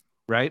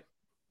 right?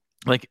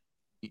 Like,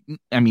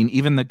 I mean,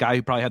 even the guy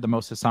who probably had the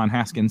most, Hassan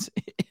Haskins,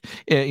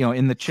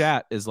 in the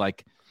chat is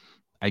like,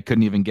 I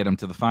couldn't even get him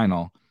to the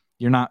final.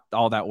 You're not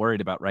all that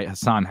worried about, right?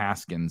 Hassan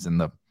Haskins and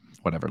the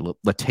whatever,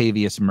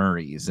 Latavius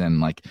Murray's,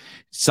 and like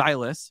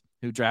Silas,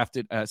 who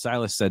drafted,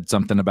 Silas said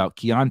something about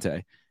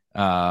Keontae,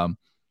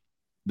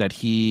 that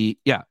he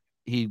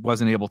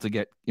wasn't able to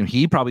get,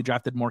 he probably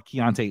drafted more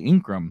Keontae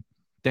Ingram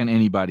than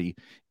anybody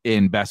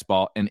in best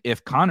ball. And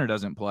if Connor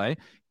doesn't play,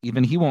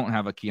 even he won't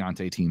have a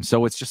Keontae team.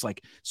 So it's just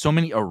like so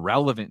many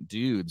irrelevant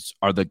dudes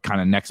are the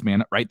kind of next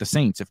man, right? The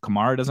Saints, if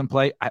Kamara doesn't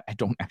play, I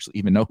don't actually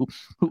even know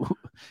who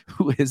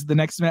is the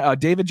next man.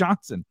 David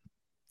Johnson.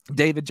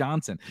 David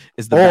Johnson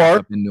is the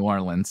backup in New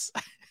Orleans.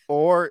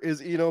 Or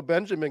is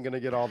Benjamin going to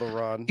get all the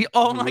run?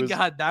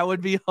 God, that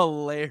would be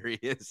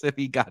hilarious if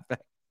he got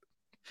back.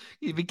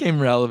 He became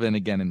relevant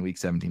again in week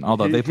 17,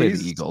 although they play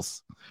the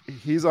Eagles.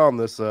 He's on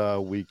this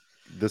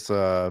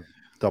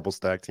double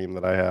stack team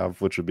that I have,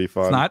 which would be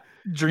fun.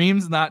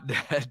 Dream's not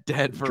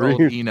dead for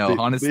old Eno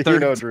on his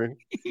third team.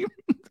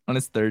 On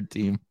his third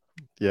team.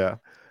 Yeah.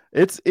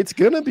 It's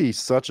gonna be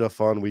such a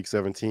fun week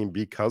 17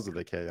 because of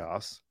the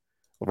chaos.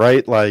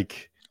 Right?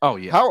 Like, oh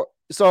yeah.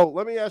 So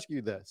let me ask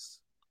you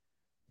this.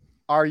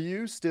 Are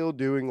you still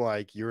doing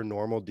like your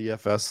normal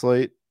DFS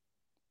slate?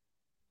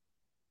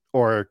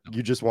 Or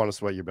you just want to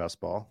sweat your best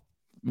ball?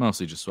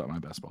 Mostly just sweat my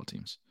best ball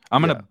teams.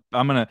 I'm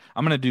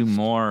gonna do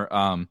more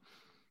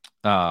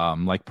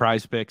like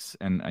prize picks,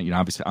 and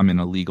obviously I'm in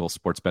a legal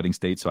sports betting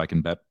state, so I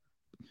can bet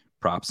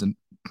props and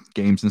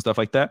games and stuff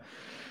like that.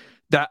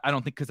 That I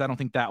don't think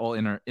that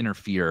will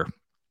interfere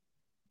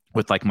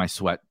with like my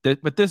sweat.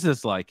 But this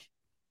isn't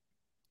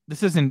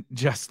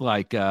just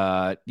like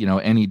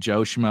any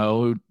Joe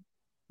Schmo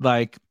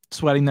like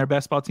sweating their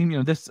best ball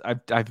team.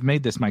 I've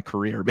made this my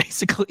career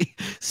basically.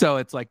 So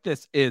it's like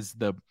this is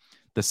the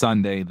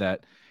Sunday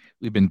that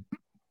we've been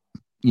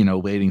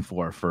waiting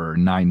for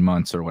 9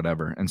 months or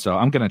whatever. And so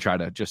I'm going to try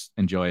to just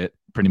enjoy it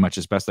pretty much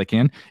as best I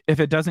can. If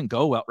it doesn't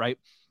go well, right?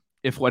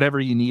 If whatever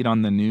you need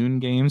on the noon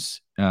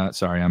games,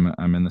 sorry,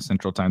 I'm in the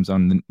central time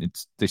zone.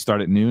 They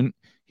start at noon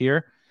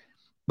here.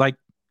 Like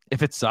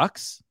if it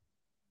sucks,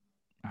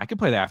 I could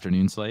play the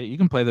afternoon slate. You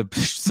can play the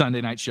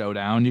Sunday night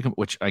showdown.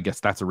 Which I guess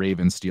that's a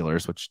Ravens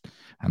Steelers, which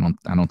I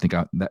don't think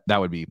that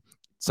would be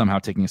somehow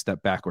taking a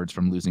step backwards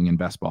from losing in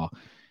best ball.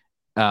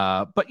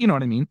 But you know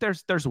what I mean?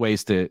 There's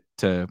ways to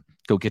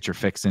go get your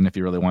fix in if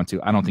you really want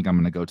to. I don't think I'm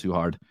going to go too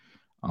hard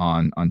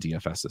on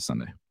DFS this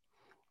Sunday.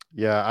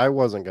 Yeah, I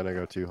wasn't going to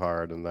go too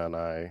hard, and then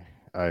I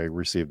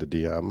received a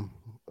DM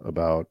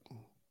about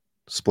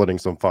splitting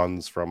some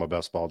funds from a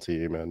best ball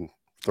team and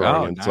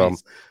throwing in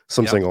nice.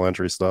 some single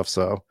entry stuff.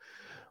 So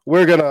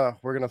we're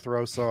gonna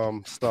throw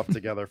some stuff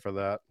together for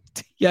that.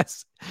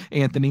 Yes,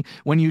 Anthony.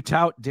 When you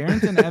tout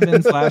Darrington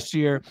Evans last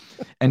year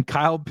and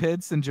Kyle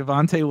Pitts and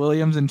Javonte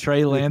Williams and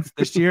Trey Lance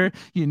this year,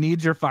 you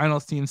need your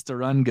finals teams to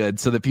run good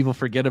so that people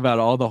forget about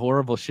all the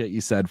horrible shit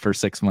you said for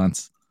 6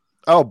 months.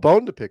 Oh,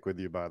 bone to pick with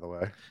you, by the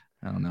way.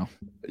 I don't know.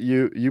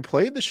 You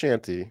played the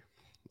shanty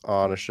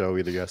on a show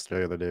either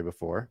yesterday or the day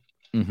before,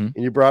 and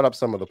you brought up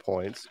some of the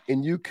points,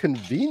 and you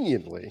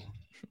conveniently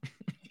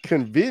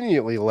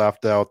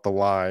left out the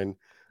line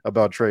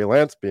about Trey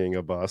Lance being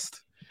a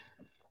bust.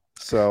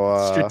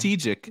 So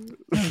strategic.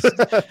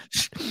 That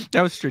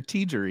was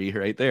strategery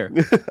right there.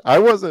 I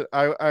wasn't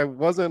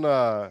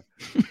I'm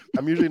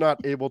usually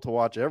not able to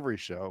watch every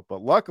show,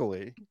 but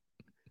luckily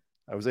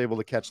I was able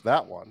to catch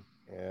that one,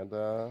 and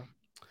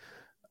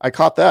I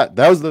caught that.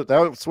 That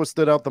was what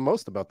stood out the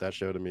most about that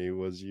show to me,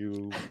 was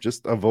you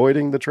just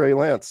avoiding the Trey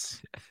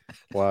Lance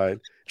line.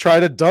 Try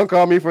to dunk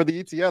on me for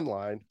the ETN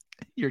line.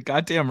 You're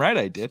goddamn right.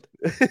 I did.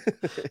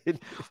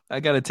 I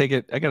gotta take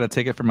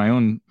it for my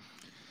own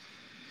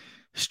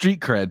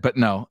street cred. But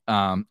no,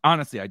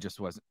 honestly, I just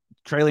wasn't.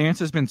 Trey Lance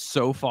has been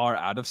so far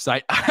out of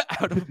sight,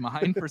 out of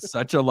mind for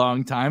such a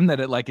long time that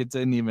it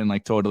didn't even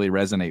like totally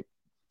resonate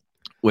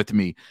with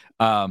me.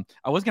 I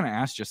was gonna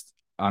ask just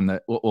on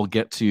the. We'll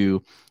get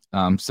to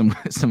some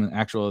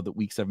actual the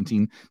week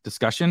 17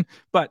 discussion,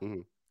 but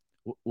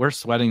we're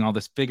sweating all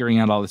this, figuring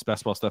out all this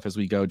best ball stuff as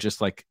we go, just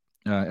like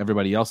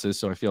everybody else is.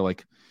 So I feel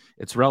like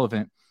it's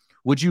relevant.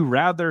 Would you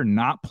rather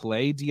not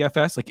play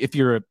DFS? Like if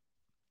you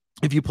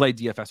play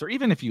DFS, or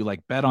even if you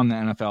like bet on the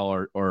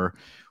NFL or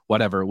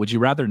whatever, would you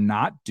rather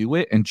not do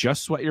it and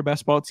just sweat your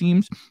best ball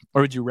teams?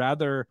 Or would you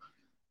rather,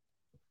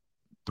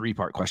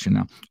 3-part question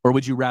now, or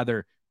would you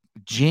rather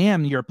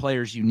jam your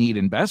players you need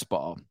in best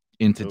ball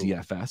into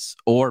DFS,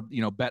 or,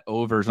 bet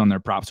overs on their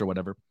props or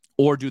whatever,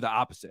 or do the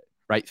opposite,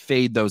 right?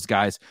 Fade those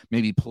guys,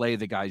 maybe play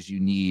the guys you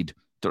need.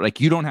 Like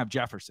you don't have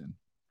Jefferson.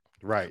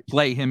 Right.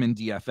 Play him in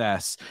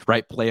DFS,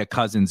 right? Play a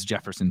Cousins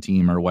Jefferson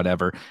team or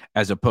whatever,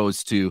 as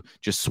opposed to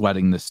just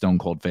sweating the stone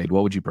cold fade.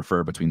 What would you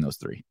prefer between those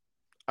three?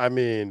 I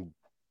mean,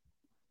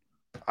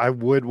 I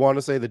would want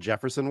to say the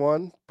Jefferson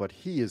one, but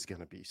he is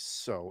going to be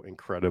so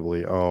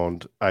incredibly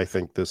owned, I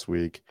think, this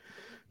week,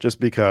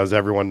 just because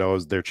everyone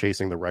knows they're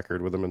chasing the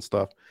record with him and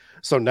stuff.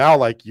 So now,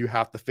 like, you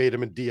have to fade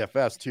him in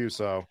DFS too.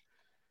 So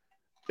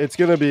it's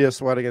going to be a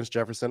sweat against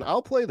Jefferson.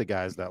 I'll play the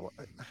guys that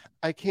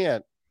I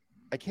can't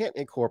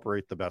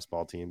incorporate the best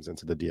ball teams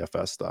into the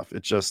DFS stuff.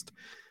 It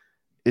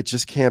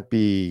just can't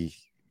be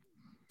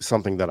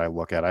something that I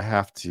look at. I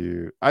have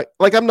to,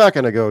 I'm not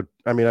going to go.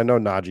 I mean, I know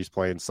Najee's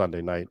playing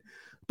Sunday night,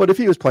 but if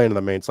he was playing in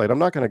the main slate, I'm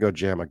not going to go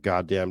jam a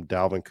goddamn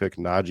Dalvin Cook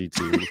Najee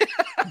team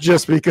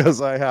just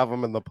because I have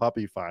him in the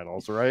puppy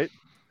finals. Right.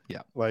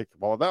 Yeah. Like,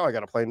 well, now I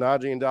got to play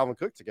Najee and Dalvin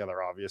Cook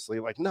together, obviously.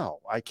 Like, no,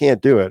 I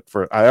can't do it.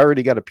 I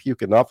already got to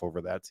puke enough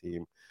over that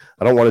team.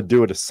 I don't want to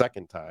do it a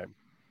second time.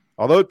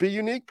 Although it'd be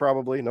unique,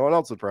 probably. No one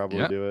else would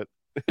probably do it.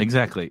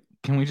 Exactly.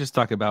 Can we just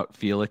talk about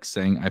Felix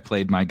saying, I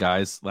played my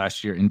guys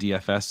last year in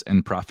DFS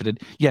and profited?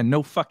 Yeah,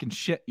 no fucking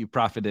shit. You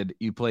profited.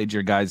 You played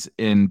your guys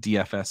in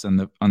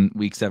DFS on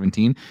week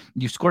 17.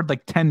 You scored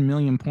like 10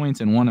 million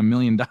points and won $1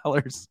 million.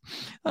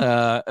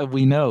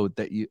 We know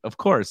that you, of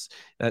course,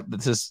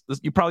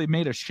 you probably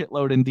made a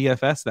shitload in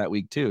DFS that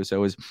week too. So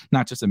it was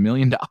not just $1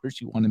 million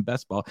you won in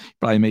best ball. You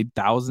probably made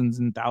thousands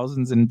and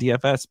thousands in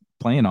DFS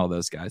playing all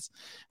those guys.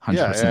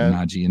 100%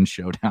 Najee in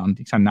showdown.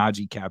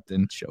 Najee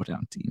captain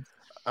showdown team.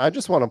 I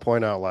just want to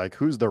point out, like,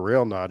 who's the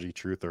real Najee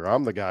truther?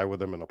 I'm the guy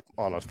with him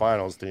on a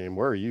finals team.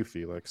 Where are you,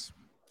 Felix?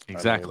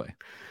 Exactly.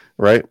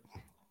 Right?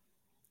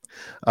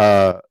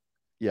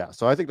 Yeah,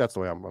 so I think that's the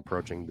way I'm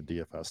approaching the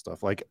DFS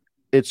stuff. Like,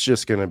 it's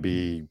just going to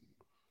be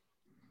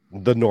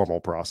the normal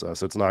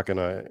process. It's not going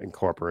to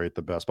incorporate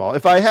the best ball.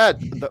 If I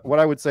had, what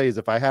I would say is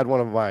if I had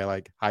one of my,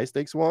 like, high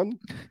stakes one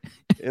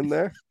in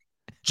there,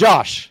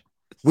 Josh,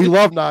 we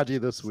love Najee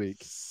this week.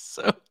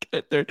 So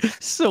good. There's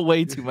so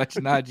way too much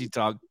Najee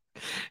talk.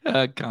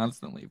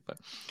 Constantly, but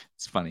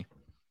it's funny.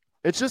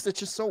 It's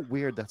just so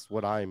weird. That's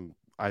what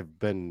I've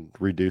been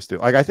reduced to.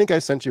 Like, I think I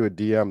sent you a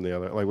DM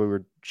we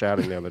were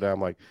chatting the other day.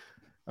 I'm like,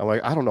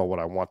 I don't know what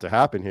I want to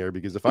happen here,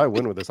 because if I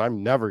win with this,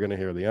 I'm never going to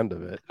hear the end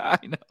of it. I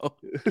know.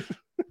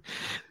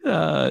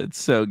 It's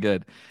so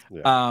good.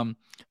 Yeah.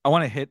 I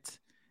want to hit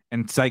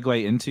and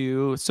segue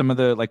into some of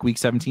the like week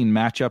 17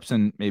 matchups,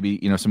 and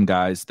maybe, some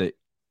guys that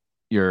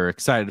you're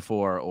excited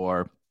for,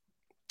 or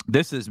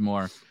this is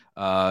more.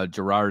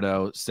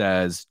 Gerardo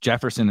says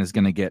Jefferson is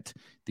going to get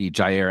the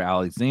Jair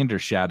Alexander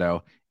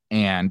shadow,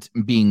 and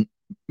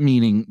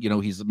meaning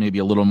he's maybe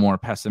a little more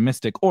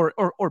pessimistic, or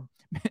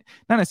not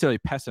necessarily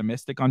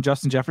pessimistic on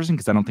Justin Jefferson,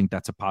 because I don't think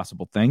that's a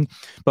possible thing,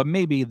 but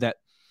maybe that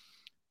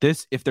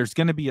if there's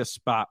going to be a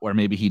spot where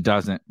maybe he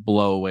doesn't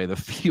blow away the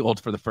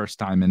field for the first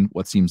time in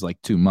what seems like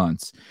 2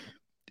 months,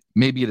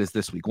 maybe it is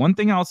this week. One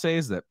thing I'll say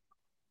is that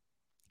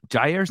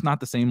Jair's not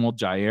the same old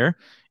Jair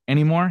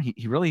anymore.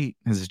 He really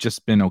has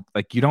just been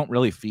like, you don't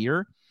really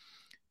fear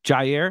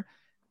Jair,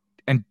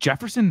 and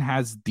Jefferson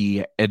has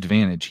the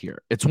advantage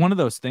here. It's one of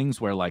those things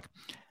where like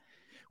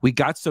we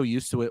got so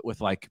used to it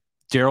with like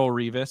Darrelle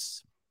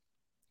Revis,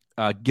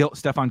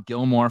 Stephon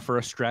Gilmore for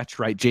a stretch,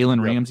 right?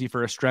 Jalen Ramsey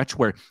for a stretch,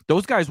 where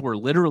those guys were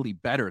literally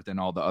better than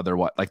all the other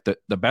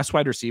the best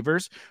wide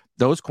receivers.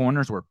 Those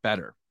corners were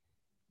better.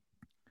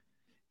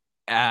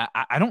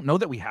 I don't know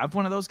that we have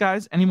one of those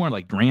guys anymore.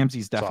 Like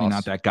Ramsey's definitely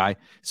not that guy.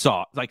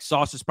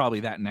 Sauce is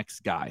probably that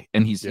next guy,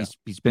 and he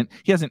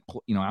hasn't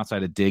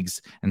outside of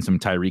Diggs and some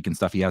Tyreek and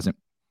stuff, he hasn't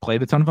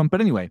played a ton of them. But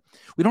anyway,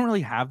 we don't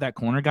really have that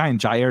corner guy, and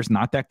Jair's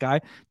not that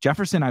guy.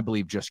 Jefferson, I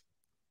believe, just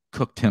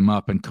cooked him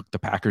up and cooked the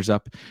Packers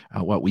up.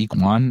 Week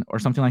 1 or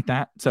something like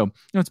that. So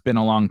it's been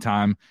a long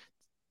time.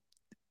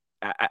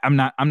 I'm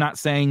not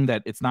saying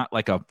that it's not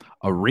like a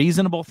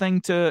reasonable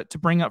thing to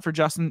bring up for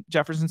Justin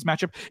Jefferson's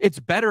matchup. It's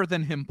better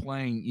than him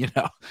playing,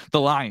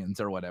 the Lions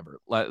or whatever.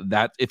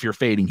 That if you're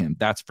fading him,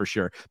 that's for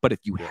sure. But if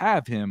you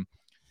have him,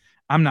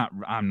 I'm not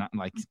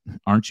like,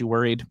 aren't you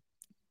worried?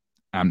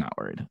 I'm not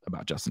worried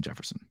about Justin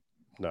Jefferson.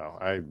 No,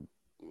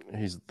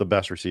 he's the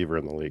best receiver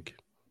in the league.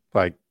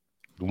 Like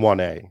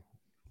 1A,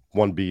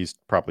 1B's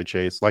probably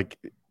Chase. Like,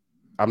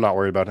 I'm not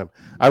worried about him.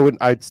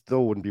 I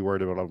still wouldn't be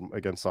worried about him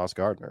against Sauce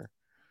Gardner.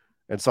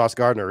 And Sauce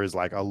Gardner is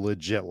like a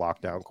legit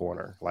lockdown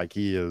corner. Like,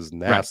 he is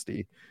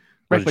nasty.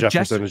 Right, but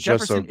Jefferson is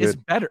just so good. Is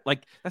better.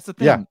 Like, that's the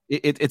thing. Yeah.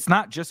 It's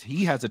not just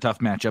he has a tough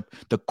matchup.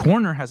 The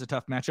corner has a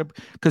tough matchup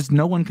because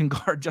no one can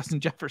guard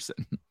Justin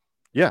Jefferson.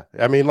 Yeah,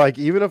 I mean, like,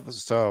 even if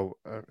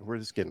we're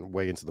just getting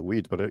way into the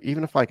weeds, but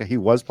even if like he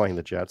was playing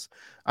the Jets,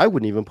 I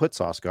wouldn't even put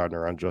Sauce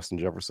Gardner on Justin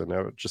Jefferson.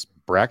 I would just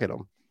bracket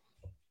him.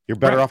 You're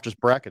better off just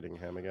bracketing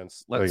him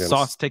against. Let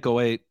Sauce take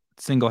away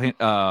single hand.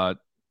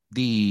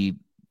 The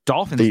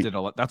Dolphins did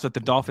a lot. That's what the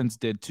Dolphins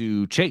did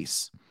to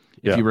Chase.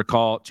 If you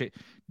recall,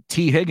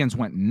 T. Higgins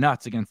went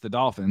nuts against the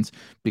Dolphins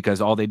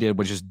because all they did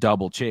was just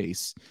double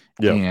Chase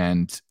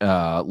and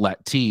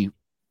let T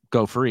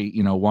go free,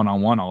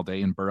 one-on-one all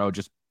day, and Burrow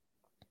just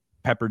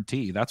peppered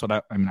T. That's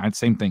what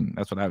same thing.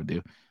 That's what I would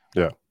do.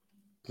 Yeah,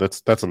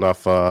 that's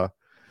enough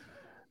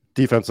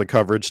defensive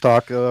coverage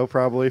talk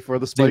probably for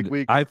the Spike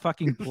Week. I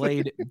fucking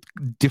played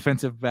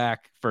defensive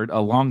back for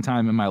a long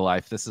time in my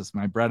life. This is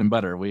my bread and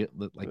butter. We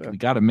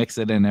got to mix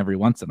it in every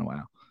once in a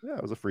while. Yeah,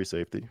 it was a free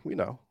safety. We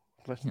know.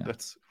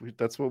 That's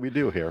what we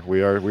do here.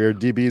 We are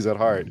DBs at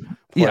heart,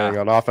 playing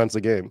on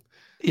offensive game.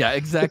 Yeah,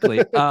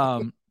 exactly.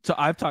 So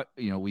I've talked.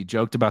 We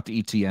joked about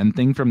the ETN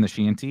thing from the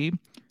Shanty.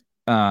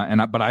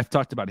 But I've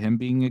talked about him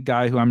being a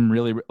guy who I'm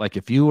really like.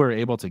 If you were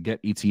able to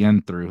get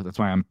ETN through, that's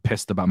why I'm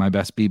pissed about my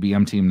best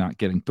BBM team not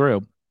getting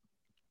through.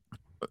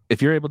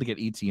 If you're able to get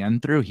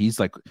ETN through, he's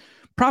like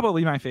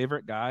probably my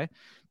favorite guy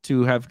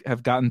to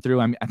have gotten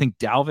through. I think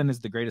Dalvin is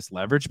the greatest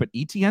leverage, but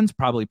ETN's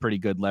probably pretty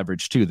good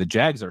leverage too. The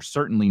Jags are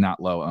certainly not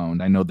low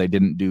owned. I know they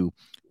didn't do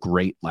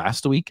great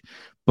last week,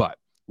 but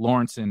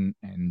Lawrence and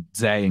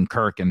Zay and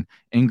Kirk and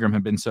Ingram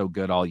have been so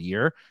good all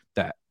year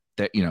that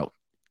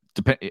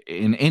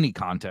in any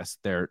contest,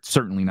 they're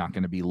certainly not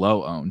going to be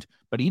low owned.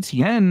 But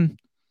ETN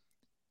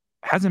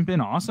hasn't been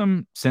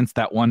awesome since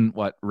that one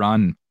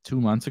run 2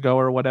 months ago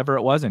or whatever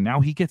it was, and now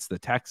he gets the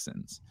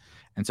Texans.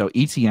 And so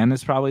ETN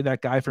is probably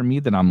that guy for me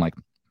that I'm like,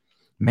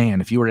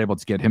 man, if you were able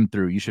to get him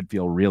through, you should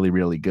feel really,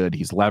 really good.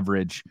 He's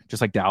leverage,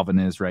 just like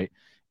Dalvin is, right?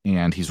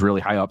 And he's really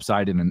high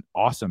upside in an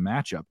awesome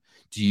matchup.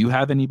 Do you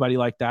have anybody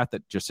like that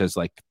just has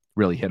like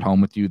really hit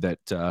home with you that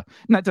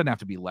doesn't have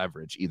to be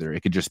leverage either? It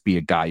could just be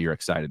a guy you're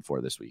excited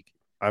for this week.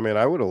 I mean,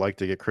 I would have liked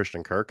to get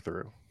Christian Kirk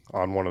through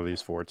on one of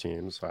these 4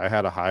 teams. I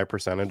had a high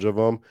percentage of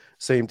them.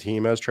 Same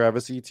team as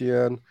Travis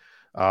Etienne.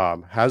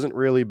 Hasn't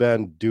really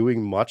been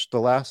doing much the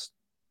last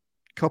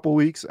couple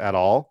weeks at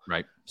all.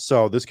 Right.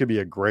 So this could be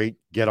a great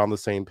get on the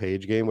same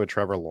page game with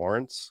Trevor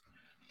Lawrence.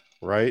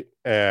 Right.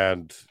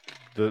 And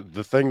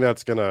the thing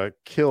that's going to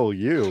kill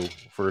you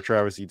for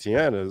Travis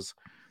Etienne is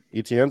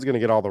Etienne's going to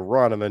get all the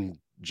run, and then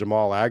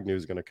Jamal Agnew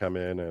is going to come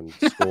in and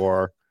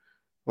score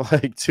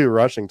like 2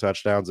 rushing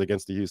touchdowns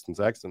against the Houston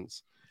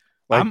Texans.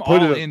 Like, I'm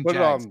all in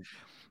Jags.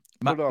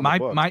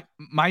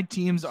 My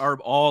teams are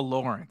all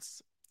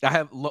Lawrence. I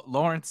have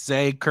Lawrence,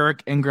 Zay,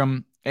 Kirk,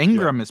 Ingram.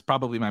 Ingram is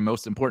probably my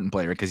most important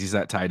player because he's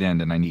that tight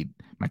end, and I need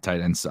my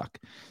tight ends suck.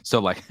 So,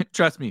 like,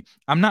 trust me,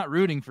 I'm not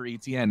rooting for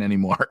ETN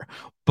anymore.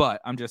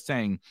 But I'm just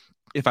saying,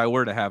 if I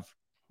were to have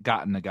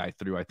gotten a guy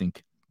through, I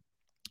think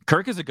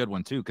Kirk is a good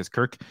one too, because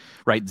Kirk,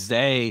 right?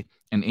 Zay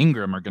and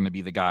Ingram are going to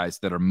be the guys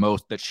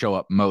that show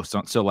up most.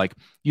 So, like,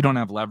 you don't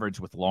have leverage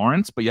with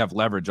Lawrence, but you have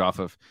leverage off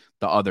of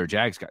the other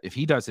Jags guy. If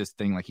he does his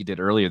thing like he did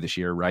earlier this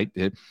year, right?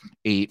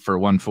 8 for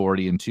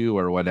 140 and 2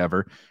 or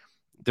whatever.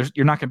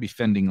 You're not going to be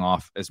fending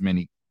off as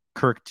many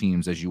Kirk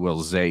teams as you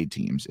will Zay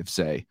teams if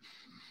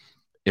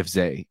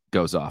Zay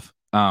goes off.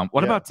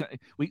 What about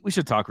we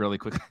should talk really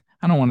quick.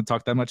 I don't want to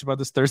talk that much about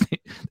this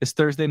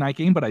Thursday night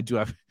game, but I do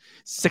have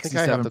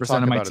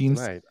 67% of my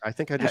teams. I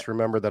think I just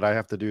remembered that I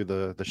have to do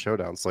the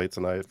showdown slate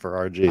tonight for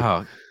RG.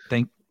 Oh,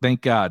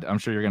 thank God. I'm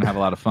sure you're going to have a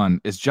lot of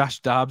fun. Is Josh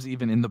Dobbs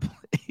even in the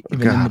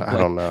I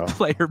don't know.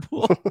 Player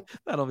pool?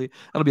 That'll be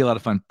a lot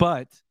of fun.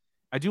 But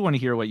I do want to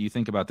hear what you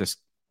think about this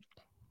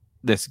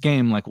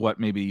game, like what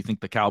maybe you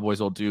think the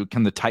Cowboys will do.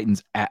 Can the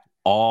Titans at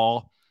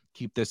all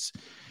keep this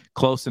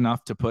close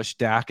enough to push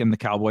Dak and the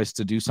Cowboys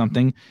to do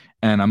something?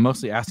 And I'm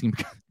mostly asking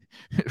because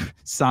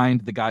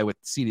signed the guy with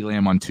CeeDee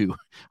Lamb on two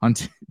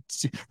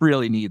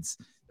really needs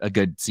a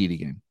good CeeDee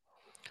game.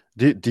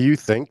 Do you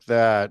think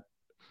that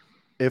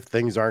if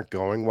things aren't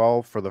going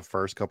well for the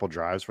first couple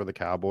drives for the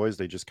Cowboys,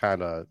 they just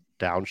kind of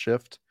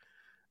downshift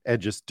and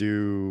just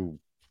do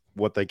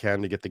what they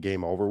can to get the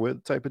game over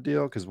with type of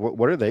deal? Because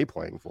what are they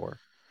playing for?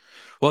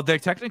 Well, they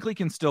technically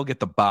can still get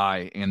the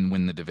bye and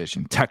win the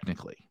division.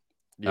 Technically,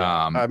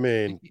 yeah. I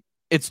mean,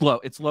 it's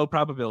low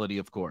probability,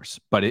 of course,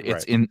 but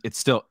it's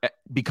still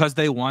because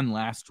they won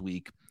last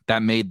week.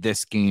 That made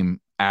this game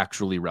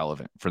actually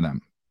relevant for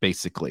them,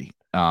 basically,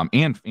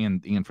 and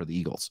for the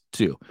Eagles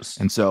too.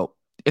 And so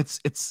it's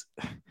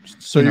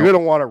so you're gonna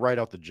want to write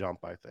out the jump,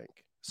 I think.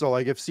 So,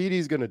 like, if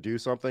CD's going to do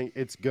something,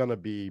 it's going to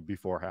be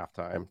before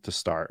halftime to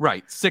start.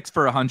 Right. 6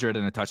 for 100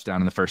 and a touchdown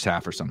in the first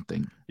half or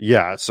something.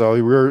 Yeah.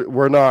 So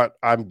we're not,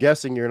 I'm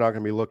guessing you're not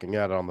going to be looking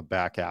at it on the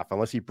back half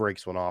unless he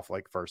breaks one off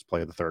like first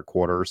play of the third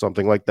quarter or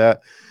something like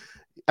that.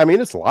 I mean,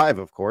 it's live,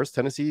 of course.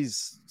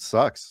 Tennessee's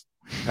sucks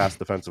pass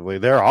defensively.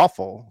 They're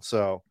awful.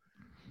 So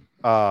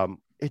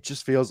it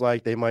just feels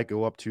like they might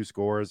go up 2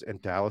 scores,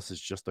 and Dallas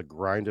is just a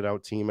grinded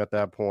out team at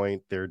that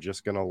point. They're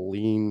just going to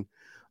lean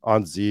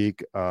on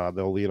Zeke.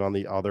 They'll lean on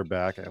the other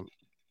back.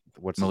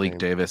 What's Malik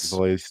Davis.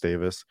 Malik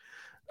Davis,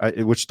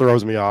 which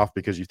throws me off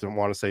because you don't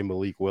want to say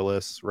Malik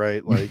Willis,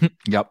 right? Like,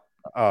 yep.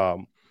 But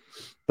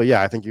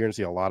yeah, I think you're going to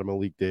see a lot of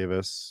Malik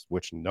Davis,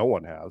 which no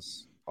one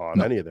has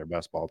on any of their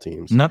best ball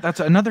teams. No, that's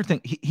another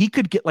thing. He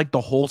could get like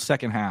the whole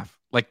second half.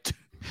 Like,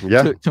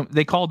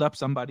 they called up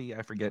somebody,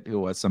 I forget who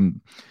it was,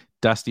 some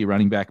dusty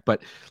running back,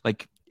 but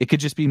like it could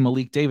just be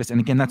Malik Davis. And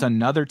again, that's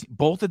another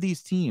both of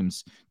these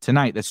teams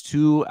tonight. That's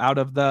 2 out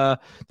of the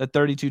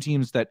 32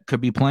 teams that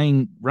could be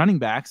playing running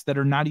backs that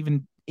are not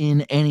even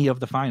in any of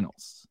the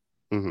finals.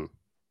 Mm-hmm.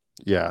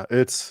 Yeah,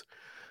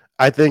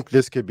 I think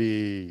this could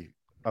be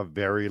a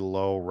very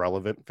low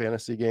relevant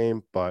fantasy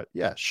game, but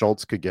yeah,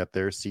 Schultz could get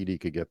there, CD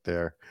could get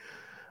there.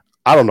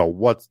 I don't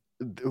know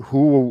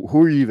who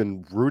are you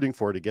even rooting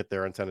for to get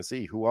there in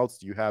Tennessee? Who else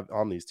do you have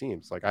on these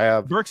teams? Like, I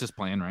have Burks is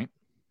playing, right?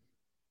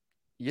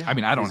 Yeah, I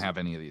mean, I don't have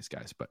any of these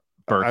guys, but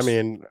Burks. I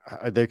mean,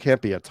 there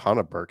can't be a ton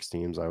of Burks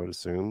teams, I would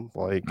assume.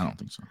 Like, I don't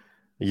think so.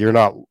 You're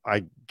not.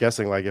 I'm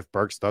guessing like if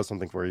Burks does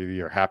something for you,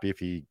 you're happy if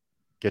he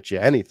gets you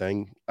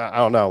anything. I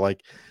don't know.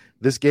 Like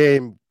this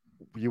game,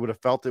 you would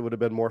have felt it would have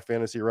been more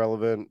fantasy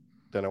relevant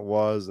than it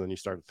was. And then you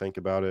start to think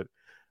about it.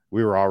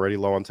 We were already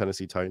low on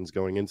Tennessee Titans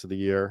going into the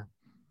year.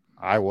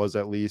 I was,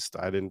 at least.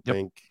 I didn't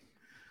think.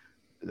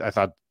 I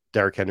thought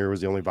Derrick Henry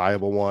was the only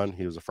viable one.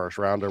 He was a first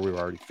rounder. We were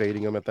already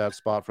fading him at that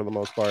spot for the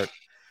most part.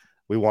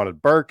 We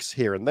wanted Burks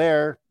here and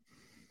there.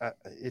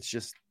 It's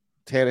just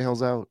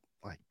Tannehill's out.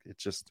 Like,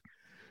 it's just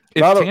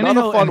not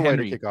a fun way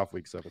to kick off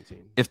week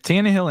 17. If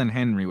Tannehill and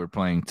Henry were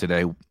playing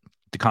today,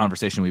 the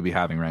conversation we'd be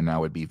having right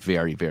now would be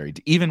very, very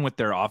even with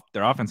their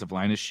offensive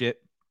line is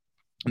shit,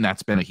 and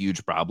that's been a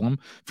huge problem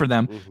for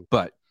them. Mm-hmm.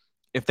 But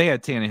if they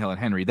had Tannehill and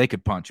Henry, they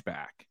could punch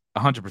back.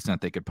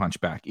 100% they could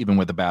punch back, even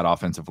with a bad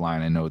offensive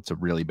line. I know it's a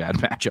really bad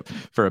matchup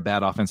for a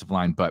bad offensive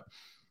line, but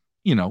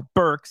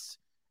Burks,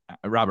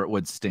 Robert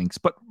Woods stinks,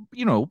 but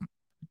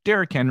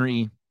Derrick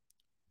Henry,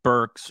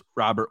 Burks,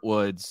 Robert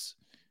Woods,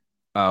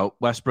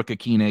 Westbrook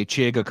Akine,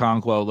 Chig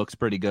Okonkwo looks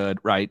pretty good,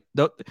 right?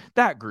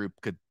 That group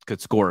could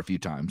score a few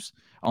times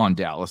on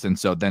Dallas, and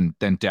so then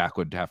Dak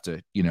would have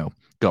to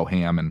go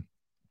ham,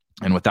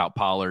 and without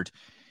Pollard,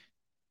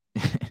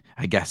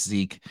 I guess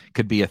Zeke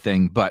could be a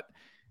thing, but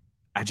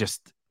I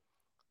just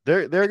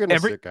they're gonna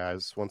sit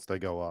guys once they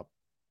go up.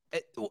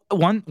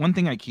 One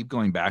thing I keep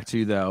going back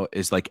to though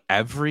is like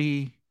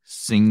every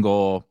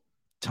single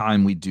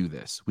time we do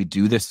this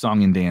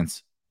song and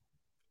dance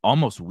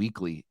almost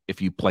weekly. If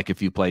you play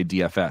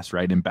DFS,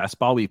 right? In best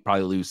ball, we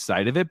probably lose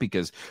sight of it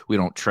because we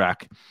don't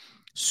track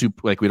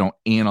we don't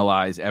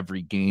analyze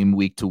every game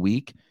week to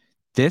week.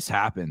 This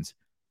happens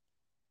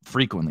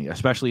frequently,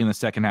 especially in the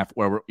second half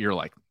where you're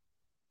like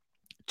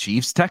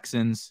Chiefs,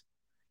 Texans,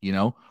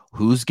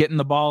 who's getting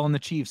the ball in the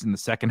Chiefs in the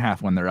second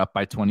half when they're up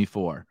by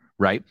 24,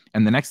 right?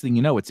 And the next thing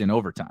you know, it's in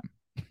overtime.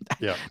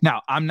 Yeah.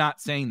 Now, I'm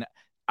not saying that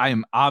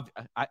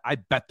I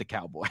bet the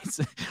Cowboys.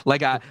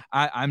 Like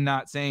I'm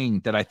not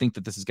saying that I think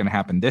that this is going to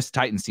happen. This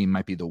Titans team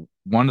might be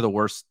one of the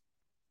worst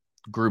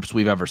groups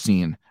we've ever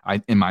seen,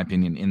 in my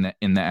opinion, in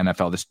the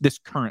NFL. This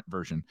current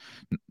version,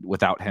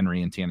 without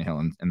Henry and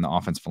Tannehill and the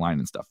offensive line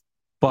and stuff.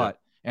 But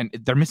and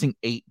they're missing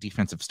 8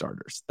 defensive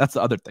starters. That's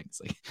the other thing.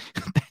 Like,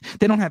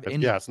 they don't have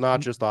any. Yeah, it's not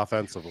just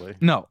offensively.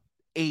 No,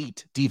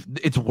 8.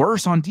 It's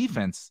worse on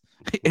defense.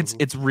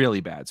 It's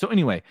really bad. So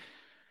anyway.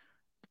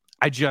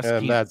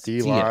 And that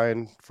D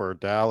line for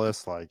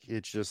Dallas, like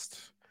it's just,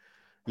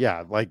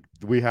 like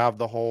we have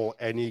the whole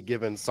any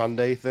given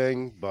Sunday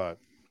thing, but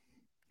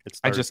it's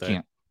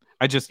Thursday.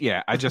 I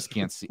just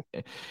can't see.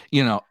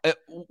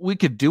 We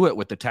could do it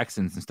with the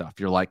Texans and stuff.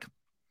 You're like,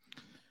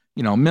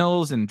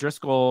 Mills and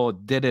Driscoll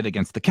did it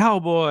against the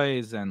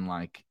Cowboys, and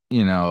like,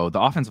 the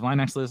offensive line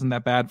actually isn't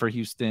that bad for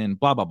Houston.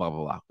 Blah blah blah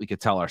blah blah. We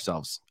could tell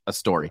ourselves a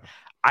story.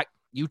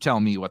 You tell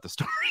me what the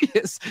story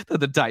is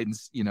that the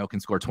Titans, can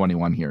score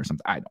 21 here or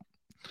something. I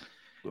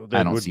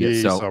don't see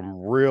it. So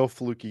some real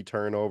fluky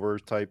turnover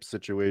type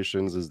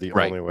situations is the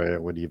only way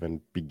it would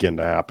even begin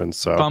to happen.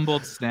 So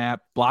fumbled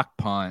snap, block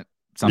punt,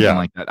 something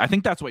like that. I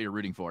think that's what you're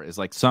rooting for, is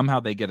like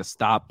somehow they get a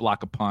stop,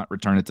 block a punt,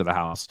 return it to the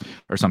house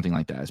or something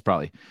like that. That's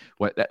probably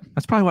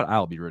what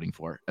I'll be rooting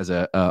for as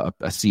a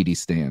CD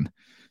stand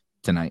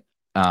tonight.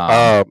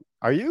 Are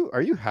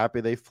you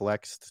happy they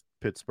flexed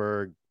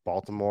Pittsburgh,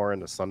 Baltimore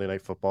into Sunday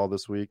Night Football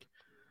this week?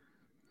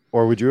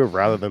 Or would you have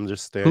rather them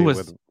just stay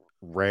with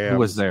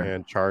Rams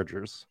and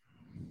Chargers?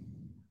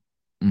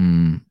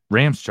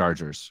 Rams,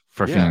 Chargers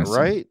for fantasy.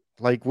 Right?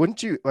 Like,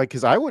 wouldn't you like?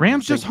 Because I would.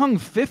 Rams just hung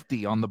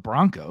 50 on the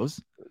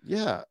Broncos.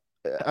 Yeah,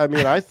 I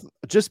mean,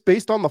 just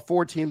based on the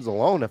 4 teams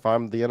alone, if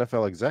I'm the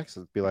NFL execs,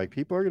 it'd be like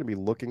people are going to be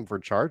looking for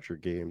Charger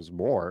games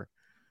more.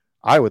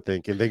 I would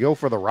think if they go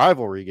for the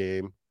rivalry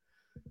game.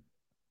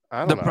 I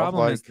don't know. The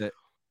problem is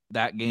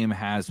that game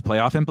has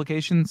playoff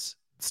implications.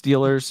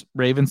 Steelers,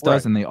 Ravens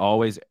does, Right. and they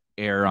always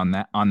err on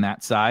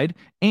that side.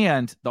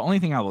 And the only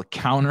thing I will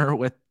counter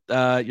with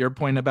your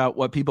point about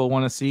what people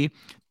want to see,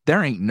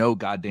 there ain't no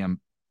goddamn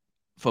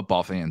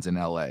football fans in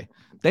LA.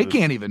 They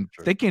can't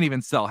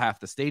even sell half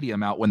the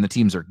stadium out when the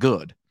teams are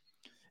good.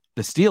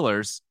 The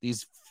Steelers,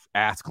 these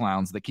ass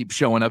clowns that keep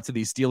showing up to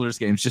these Steelers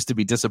games just to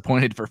be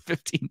disappointed for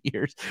 15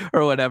 years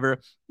or whatever,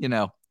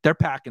 they're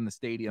packing the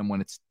stadium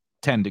when it's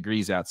 10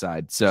 degrees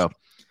outside. So,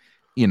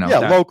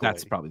 locally.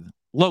 That's probably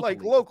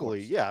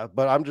locally. Yeah.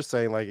 But I'm just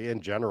saying, like,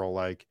 in general,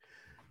 like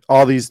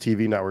all these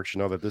TV networks should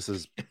know that this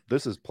is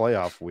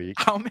playoff week.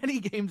 How many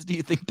games do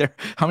you think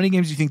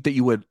that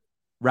you would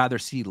rather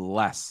see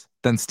less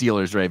than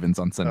Steelers Ravens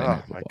on Sunday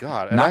night? Oh my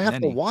God. And I have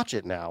to watch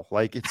it now.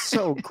 Like, it's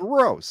so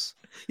gross.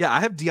 Yeah. I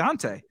have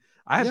Deontay.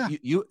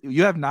 You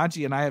have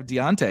Najee and I have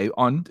Deontay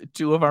on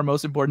 2 of our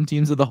most important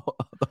teams of the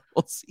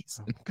whole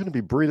season. I'm going to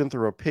be breathing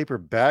through a paper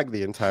bag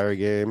the entire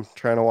game,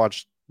 trying to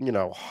watch,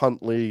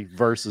 Huntley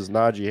versus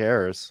Najee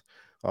Harris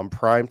on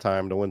prime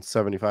time to win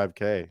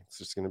 $75K. It's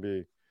just going to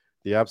be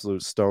the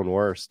absolute stone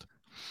worst.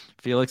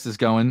 Felix is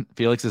going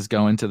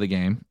to the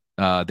game,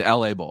 the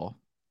LA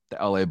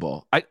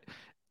Bowl.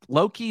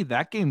 Low key,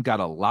 that game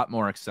got a lot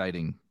more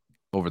exciting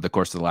over the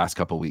course of the last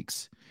couple of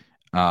weeks.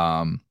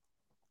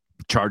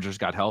 Chargers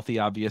got healthy,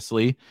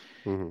 obviously.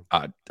 Mm-hmm.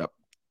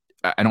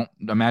 I don't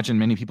imagine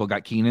many people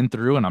got Keenan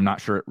through, and I'm not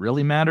sure it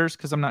really matters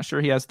because I'm not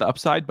sure he has the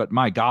upside. But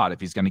my God,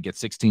 if he's going to get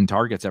 16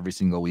 targets every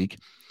single week,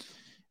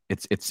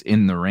 it's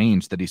in the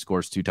range that he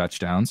scores 2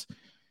 touchdowns.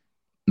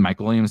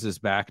 Mike Williams is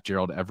back.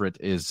 Gerald Everett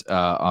is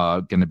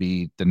going to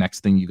be the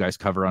next thing you guys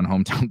cover on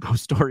Hometown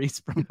Ghost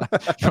Stories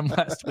from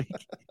last week.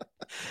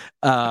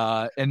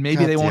 And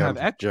maybe they won't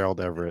have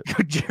Gerald Everett.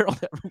 Gerald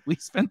Everett. We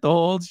spent the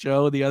whole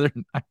show the other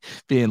night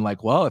being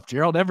like, well, if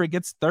Gerald Everett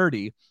gets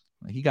 30,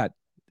 he got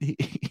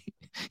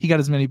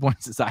as many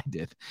points as I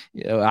did.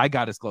 I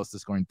got as close to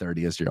scoring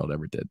 30 as Gerald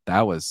Everett did.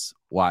 That was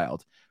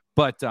wild.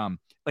 But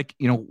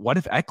what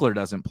if Eckler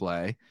doesn't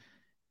play?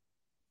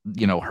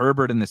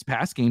 Herbert in this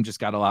past game just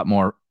got a lot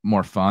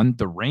more fun.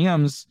 The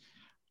Rams,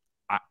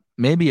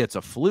 maybe it's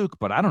a fluke,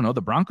 but I don't know.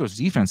 The Broncos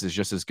defense is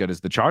just as good as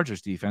the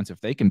Chargers defense.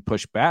 If they can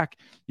push back,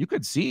 you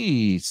could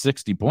see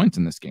 60 points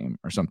in this game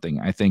or something,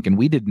 I think. And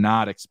we did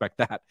not expect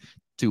that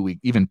 2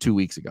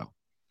 weeks ago.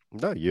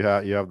 No, you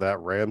have that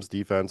Rams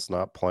defense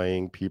not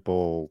playing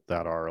people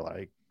that are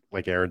like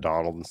Aaron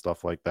Donald and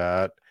stuff like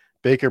that.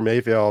 Baker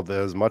Mayfield,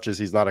 as much as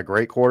he's not a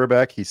great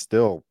quarterback, he's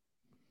still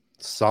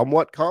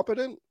somewhat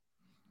competent.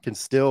 Can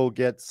still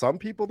get some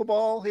people the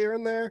ball here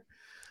and there.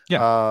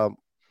 Yeah.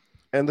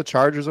 And the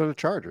Chargers are the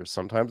Chargers.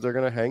 Sometimes they're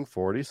going to hang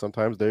 40.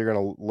 Sometimes they're going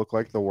to look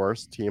like the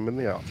worst team in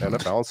the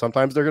NFL. And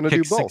sometimes they're going to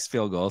do both. 6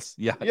 field goals.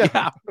 Yeah.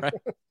 Right.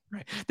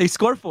 They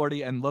score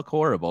 40 and look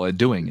horrible at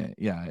doing it.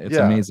 Yeah. It's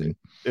amazing.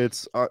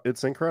 It's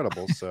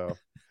incredible. So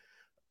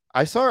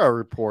I saw a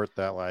report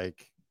that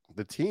like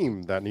the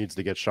team that needs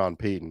to get Sean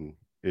Payton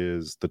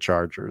is the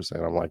Chargers.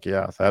 And I'm like,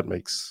 yeah, that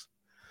makes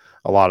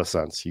a lot of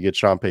sense. You get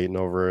Sean Payton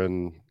over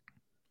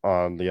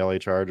on the LA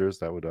Chargers,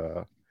 that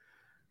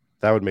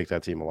would make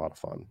that team a lot of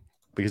fun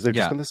because they've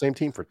just been the same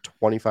team for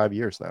 25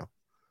 years now.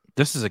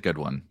 This is a good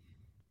one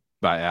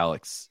by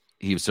Alex.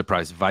 He was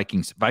surprised.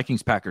 Vikings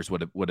Packers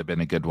would have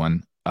been a good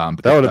one.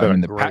 But that would have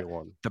been a great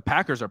one. The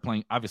Packers are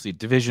playing obviously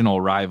divisional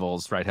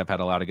rivals, right? Have had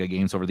a lot of good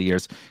games over the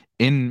years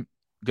in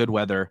good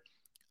weather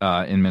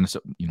in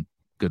Minnesota.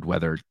 Good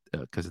weather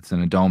because it's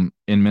in a dome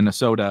in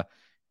Minnesota,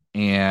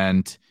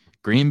 and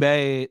Green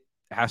Bay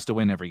has to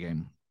win every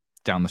game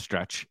down the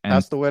stretch. And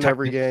has to win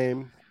every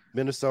game.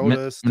 Minnesota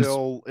is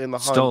still in the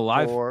hunt, still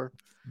alive for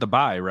the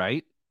bye,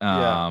 right?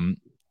 Yeah. And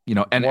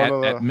one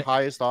of the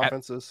highest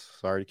offenses.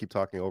 Sorry to keep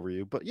talking over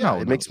you, but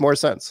it makes more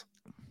sense.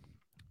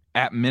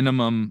 At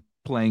minimum,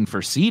 playing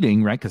for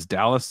seeding, right? Because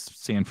Dallas,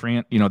 San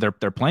Fran,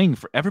 they're playing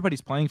for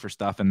everybody's playing for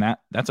stuff, and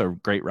that's a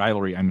great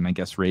rivalry. I mean, I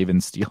guess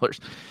Ravens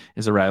Steelers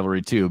is a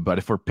rivalry too. But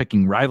if we're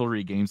picking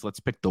rivalry games, let's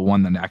pick the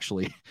one that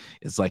actually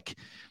is like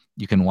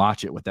you can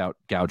watch it without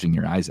gouging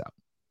your eyes out.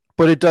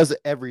 But it does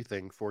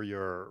everything for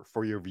your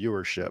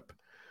viewership.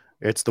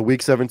 It's the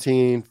week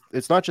 17.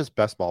 It's not just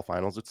best ball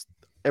finals. It's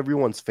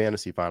everyone's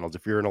fantasy finals.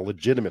 If you're in a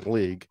legitimate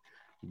league,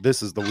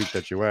 this is the week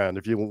that you end.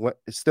 If you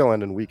still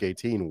end in week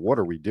 18, what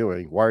are we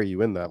doing? Why are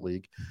you in that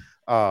league?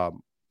 The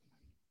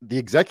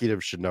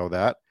executives should know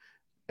that.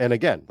 And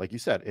again, like you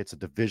said, it's a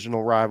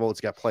divisional rival.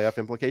 It's got playoff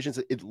implications.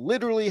 It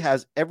literally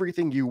has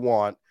everything you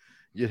want.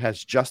 It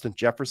has Justin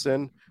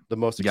Jefferson, the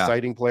most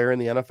exciting player in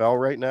the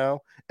NFL right now.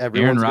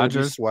 Everyone's Aaron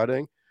Rodgers,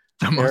 sweating.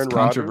 The most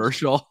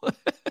controversial.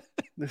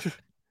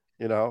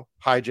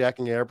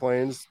 Hijacking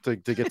airplanes to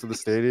get to the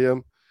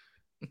stadium.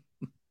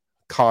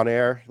 Con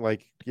Air,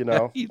 like,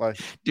 like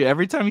Dude,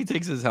 every time he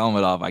takes his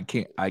helmet off, I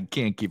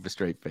can't keep a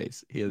straight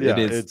face.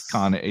 It's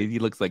Con. He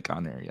looks like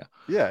Con Air.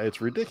 Yeah,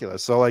 it's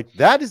ridiculous. So like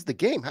that is the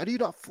game. How do you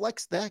not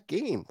flex that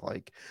game?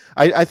 Like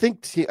I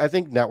think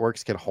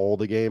networks can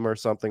hold a game or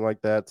something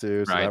like that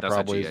too. So right, that that's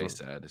probably what GA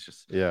said. It's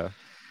just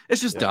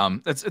it's just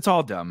dumb. It's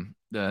all dumb.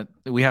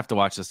 We have to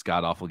watch this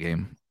god awful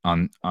game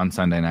on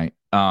Sunday night.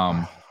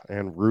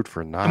 And root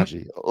for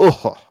Najee.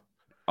 Oh,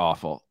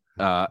 awful.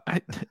 I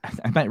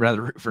might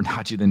rather root for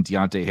Najee than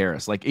Deontay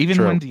Harris. Like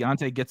even when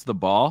Deontay gets the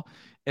ball,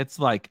 it's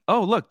like,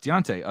 oh look,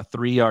 Deontay, a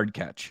 3-yard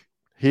catch.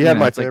 He had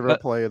my favorite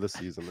play of the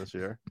season this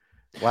year.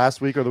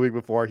 Last week or the week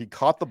before, he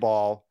caught the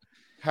ball,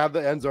 had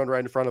the end zone right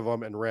in front of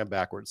him, and ran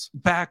backwards.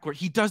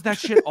 He does that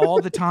shit all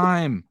the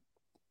time.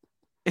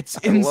 It's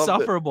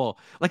insufferable.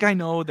 Like, I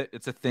know that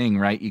it's a thing,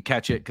 right? You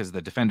catch it because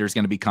the defender's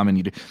going to be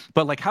coming.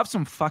 But like, have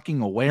some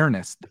fucking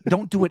awareness.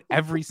 Don't do it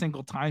every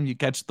single time you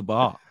catch the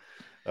ball.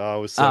 Oh,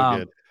 it was so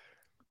good.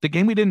 The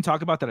game we didn't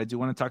talk about that I do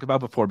want to talk about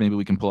before maybe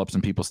we can pull up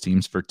some people's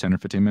teams for 10 or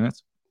 15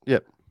 minutes.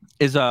 Yep.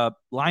 Is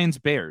Lions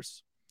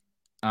Bears.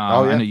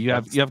 I know you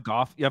have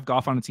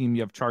Goff on a team,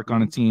 you have Chark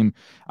on a team.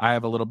 I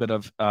have a little bit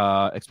of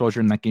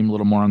exposure in that game, a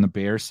little more on the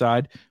Bears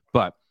side,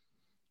 but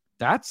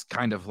that's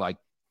kind of like,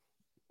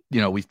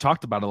 we've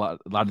talked about a lot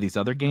of these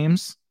other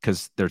games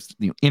because there's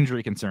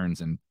injury concerns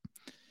and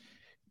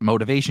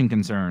motivation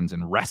concerns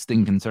and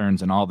resting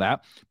concerns and all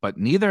that. But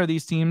neither of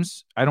these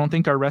teams, I don't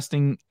think, are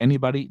resting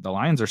anybody. The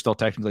Lions are still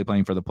technically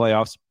playing for the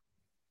playoffs,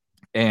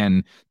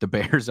 and the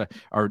Bears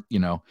are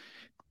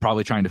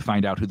probably trying to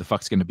find out who the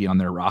fuck's going to be on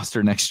their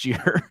roster next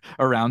year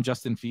around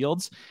Justin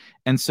Fields.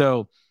 And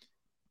so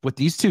with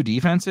these two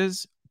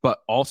defenses, but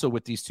also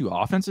with these two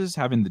offenses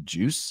having the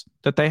juice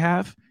that they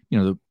have,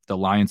 the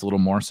Lions a little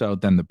more so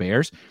than the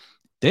Bears,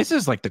 this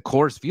is like the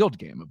Coors Field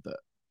game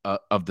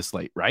of the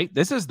slate, right?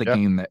 This is the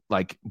game that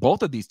like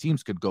both of these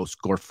teams could go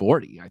score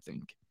 40, I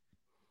think.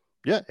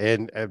 Yeah,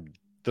 and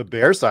the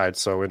Bears side's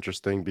so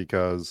interesting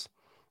because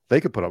they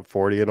could put up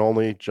 40 and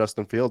only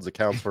Justin Fields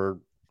accounts for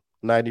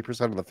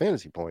 90% of the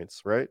fantasy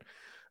points, right?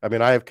 I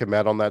mean, I have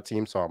Kmet on that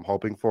team, so I'm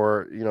hoping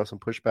for some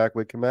pushback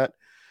with Kmet.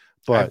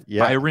 But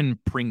Byron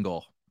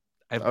Pringle.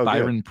 I have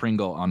Byron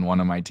Pringle on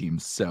one of my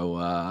teams, so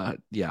I'm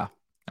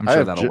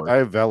sure that'll work. I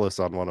have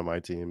Velas on one of my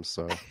teams,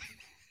 so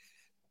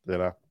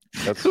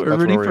that's we're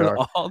rooting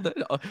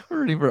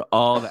for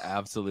all the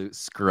absolute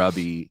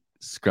scrubby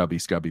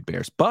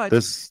Bears. But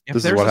this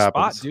is what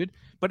happens, dude.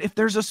 But if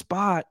there's a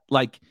spot,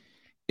 like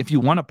if you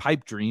want a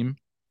pipe dream,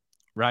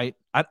 right?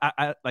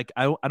 I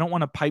don't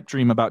want a pipe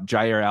dream about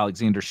Jair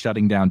Alexander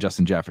shutting down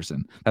Justin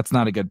Jefferson. That's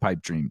not a good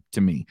pipe dream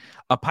to me.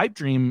 A pipe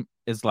dream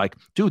is like,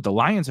 dude, the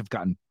Lions have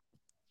gotten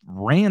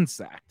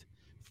ransacked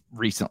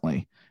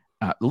recently.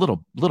 A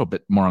little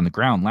bit more on the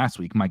ground last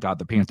week. My God,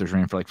 the Panthers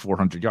ran for like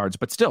 400 yards,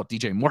 but still,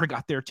 DJ Moore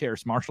got there,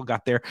 Terrace Marshall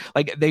got there.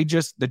 Like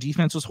the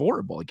defense was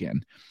horrible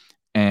again.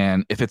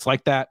 And if it's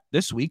like that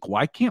this week,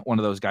 why can't one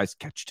of those guys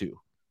catch two?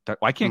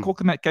 Why can't Cole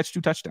Kmet catch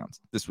 2 touchdowns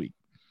this week?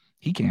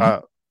 He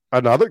can.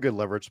 Another good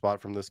leverage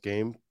spot from this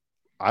game.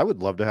 I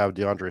would love to have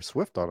DeAndre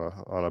Swift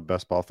on a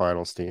best ball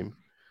finals team,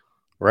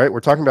 right?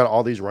 We're talking about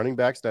all these running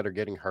backs that are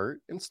getting hurt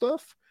and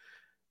stuff.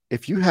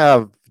 If you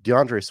have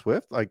DeAndre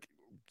Swift, like,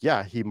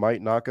 yeah, he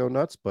might not go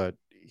nuts, but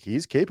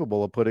he's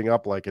capable of putting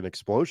up like an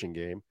explosion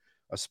game,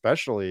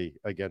 especially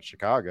against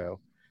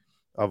Chicago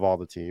of all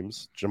the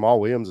teams.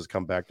 Jamal Williams has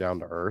come back down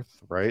to earth,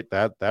 right?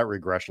 That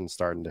regression's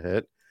starting to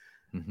hit.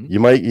 Mm-hmm.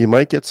 You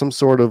might get some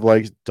sort of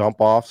like dump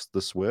offs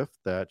the Swift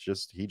that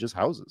he just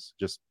houses.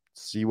 Just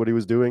see what he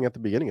was doing at the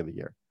beginning of the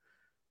year.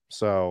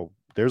 So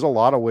there's a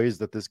lot of ways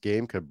that this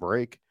game could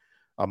break.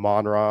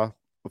 Amon-Ra,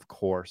 of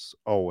course,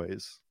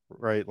 always,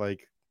 right?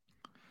 Like,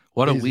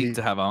 what a week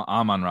to have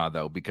Amon-Ra,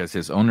 though, because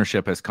his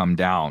ownership has come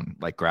down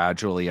like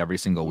gradually every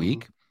single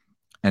week.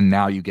 And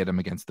now you get him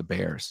against the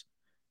Bears.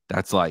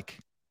 That's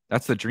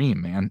the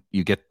dream, man.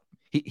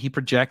 He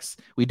projects.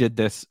 We did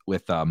this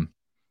with, who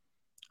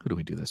do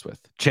we do this with?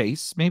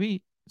 Chase,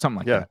 maybe? Something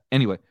like that.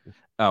 Anyway,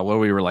 where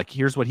we were like,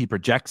 here's what he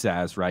projects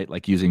as, right?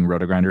 Like using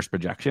Rotogrinder's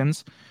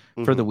projections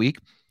for the week.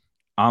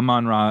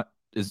 Amon-Ra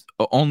is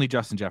only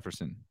Justin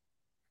Jefferson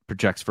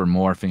projects for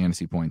more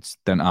fantasy points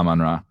than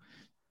Amon-Ra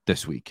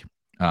this week.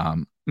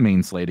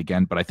 Main slate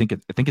again, but I think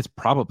it's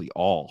probably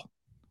all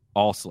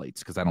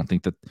slates because I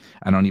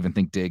don't even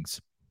think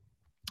Diggs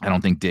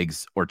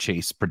or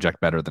Chase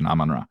project better than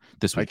Amon-Ra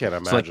this week. I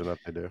can't imagine that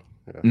they do.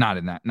 Yeah.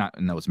 Not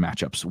in those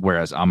matchups.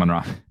 Whereas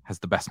Amon-Ra has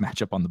the best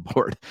matchup on the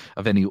board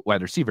of any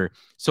wide receiver.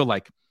 So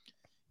like,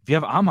 if you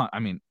have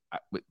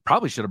we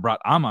probably should have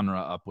brought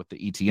Amon-Ra up with the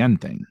ETN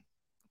thing,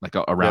 like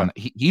around.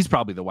 Yeah. He's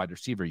probably the wide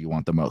receiver you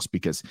want the most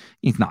because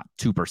he's not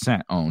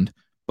 2% owned,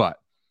 but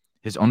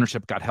his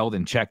ownership got held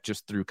in check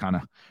just through kind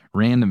of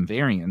random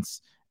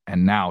variance,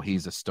 and now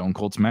he's a stone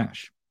cold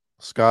smash.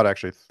 Scott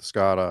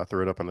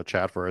threw it up in the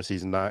chat for us.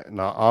 He's not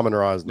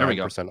Amon-Ra is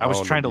 9%. I was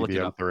trying to look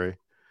it up. 3.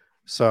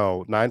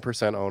 So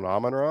 9% own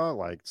Amon-Ra,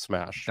 like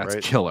smash. That's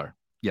right? Killer.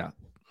 Yeah,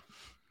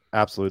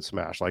 absolute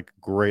smash. Like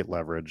great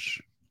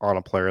leverage on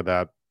a player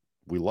that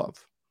we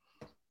love.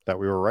 that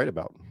we were right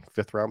about.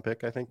 5th round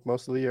pick, I think,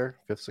 most of the year,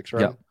 5th, 6th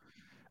round. Yep.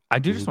 I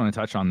do just want to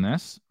touch on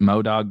this.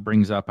 Modog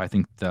brings up, I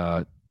think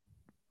the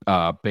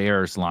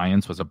Bears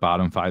Lions was a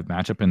bottom 5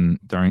 matchup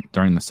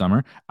during the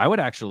summer. I would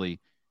actually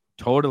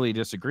totally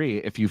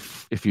disagree.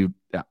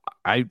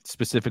 I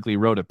specifically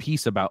wrote a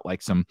piece about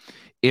like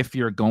if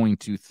you're going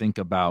to think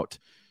about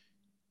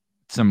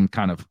some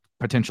kind of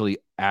potentially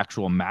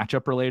actual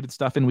matchup related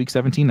stuff in week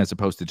 17 as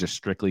opposed to just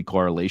strictly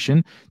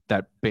correlation,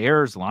 that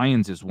Bears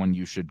Lions is when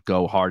you should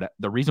go hard at.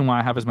 The reason why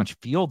I have as much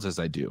Fields as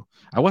I do,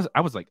 I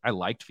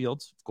liked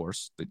Fields, of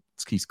course.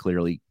 He's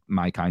clearly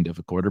my kind of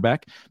a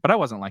quarterback, but I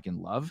wasn't like in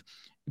love.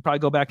 You probably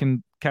go back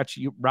and catch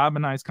Rob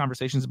and I's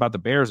conversations about the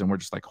Bears, and we're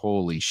just like,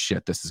 holy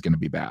shit, this is going to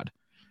be bad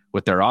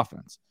with their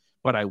offense.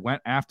 But I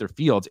went after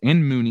Fields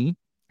and Mooney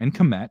and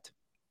Kmet,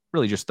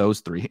 really just those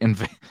three, and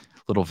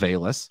little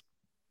Valus.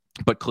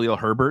 But Khalil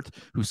Herbert,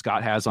 who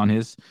Scott has on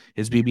his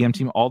BBM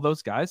team, all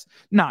those guys,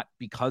 not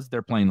because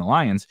they're playing the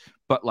Lions,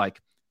 but like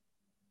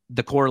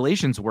the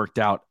correlations worked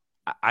out.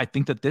 I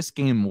think that this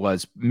game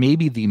was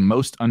maybe the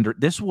most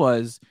this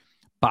was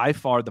by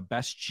far the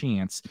best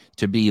chance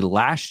to be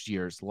last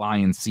year's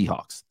Lions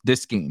Seahawks.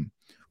 This game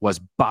was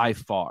by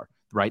far,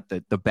 right?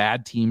 The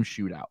bad team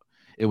shootout.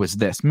 It was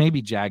this,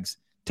 maybe Jags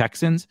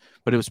Texans,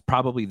 but it was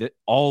probably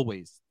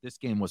this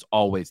game was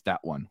always that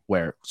one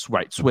where,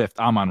 right, Swift,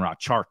 Amon-Ra,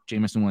 Chark,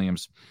 Jameson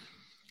Williams,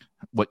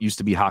 what used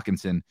to be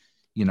Hawkinson,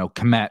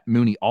 Kmet,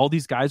 Mooney, all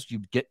these guys,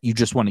 you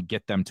just want to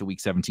get them to week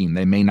 17.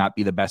 They may not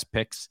be the best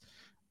picks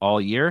all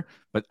year,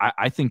 but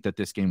I think that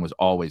this game was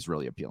always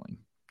really appealing.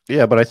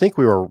 Yeah, but I think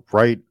we were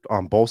right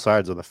on both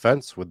sides of the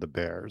fence with the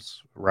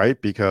Bears, right?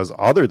 Because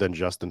other than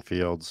Justin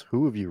Fields,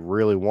 who have you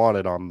really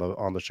wanted on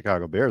the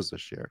Chicago Bears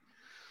this year?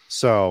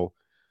 So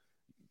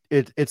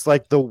it's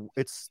like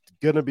it's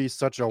going to be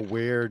such a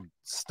weird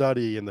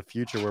study in the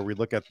future where we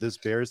look at this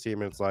Bears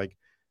team and it's like,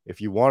 if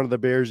you wanted the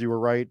Bears, you were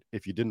right.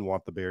 If you didn't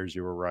want the Bears,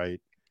 you were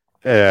right.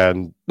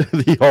 And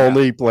the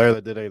only player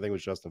that did anything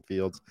was Justin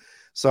Fields.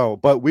 So,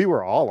 but we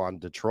were all on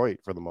Detroit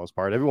for the most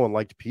part. Everyone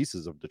liked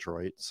pieces of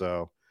Detroit.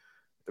 So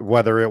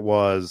whether it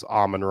was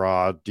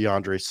Amon-Ra,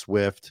 DeAndre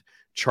Swift,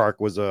 Chark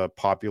was a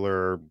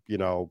popular,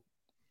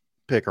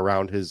 pick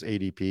around his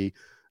ADP.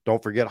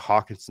 Don't forget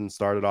Hawkinson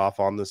started off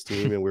on this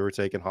team, and we were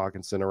taking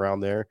Hawkinson around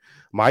there.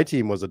 My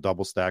team was a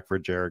double stack for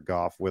Jared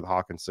Goff with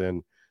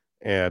Hawkinson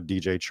and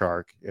DJ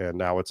Chark, and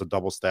now it's a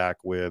double stack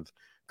with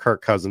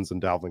Kirk Cousins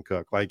and Dalvin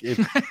Cook. Like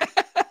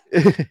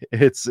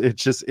it's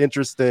just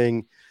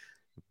interesting.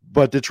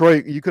 But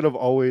Detroit, you could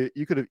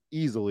have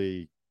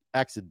easily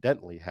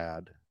accidentally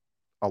had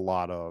a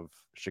lot of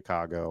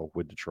Chicago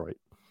with Detroit,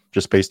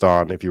 just based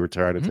on if you were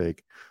trying to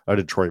take a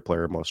Detroit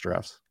player in most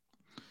drafts.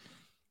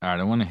 All right,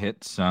 I want to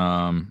hit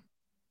some.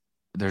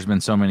 There's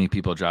been so many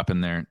people dropping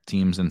their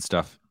teams and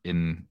stuff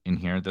in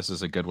here. This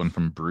is a good one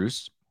from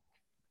Bruce.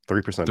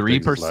 3%.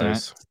 3%.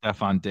 Nice.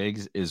 Stefon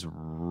Diggs is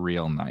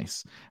real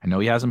nice. I know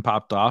he hasn't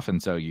popped off,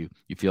 and so you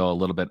feel a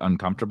little bit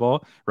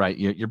uncomfortable, right?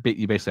 You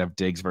basically have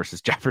Diggs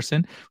versus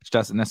Jefferson, which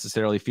doesn't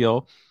necessarily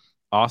feel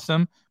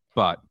awesome,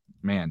 but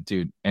man,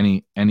 dude,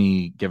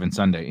 any given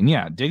Sunday, and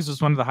yeah, Diggs was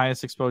one of the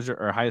highest exposure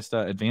or highest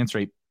advance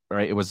rate,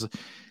 right? It was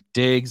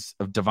Diggs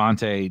of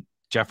Devontae,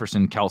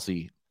 Jefferson,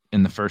 Kelsey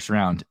in the first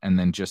round, and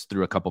then just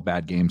through a couple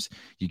bad games,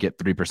 you get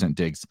 3%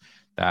 Diggs.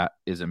 That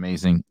is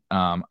amazing.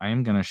 I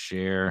am going to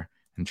share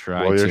and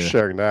try. Well, you're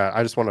sharing that.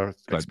 I just want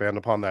to expand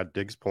upon that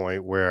Diggs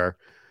point where,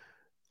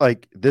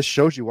 like, this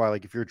shows you why,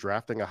 like, if you're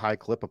drafting a high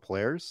clip of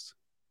players,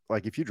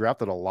 like if you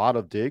drafted a lot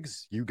of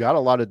Diggs, you got a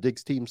lot of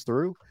Diggs teams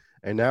through,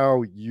 and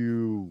now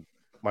you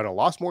might have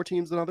lost more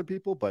teams than other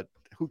people, but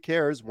who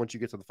cares once you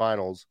get to the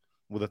finals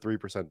with a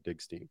 3%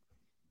 Diggs team?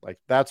 Like,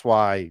 that's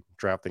why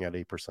drafting at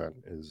 8%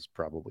 is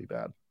probably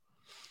bad.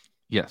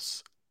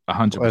 Yes,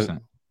 100%.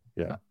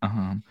 Yeah.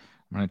 I'm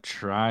going to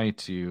try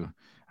to.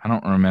 I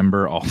don't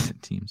remember all the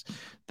teams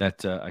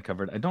that I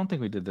covered. I don't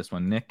think we did this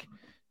one.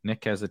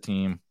 Nick has a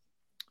team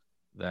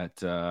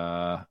that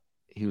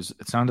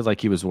it sounded like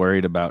he was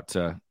worried about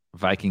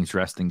Vikings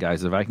resting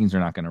guys. The Vikings are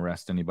not going to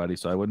rest anybody,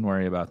 so I wouldn't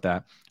worry about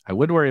that. I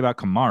would worry about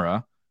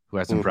Kamara, who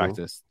hasn't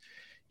practiced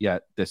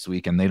yet this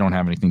week, and they don't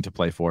have anything to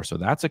play for, so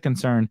that's a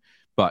concern.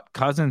 But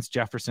Cousins,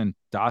 Jefferson,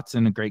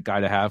 Dotson, a great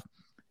guy to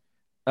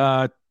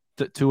have.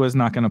 Tua's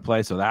not going to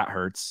play, so that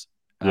hurts.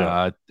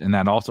 Yeah. And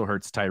that also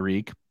hurts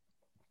Tyreek.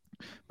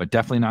 But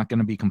definitely not going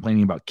to be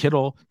complaining about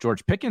Kittle.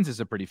 George Pickens is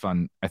a pretty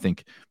fun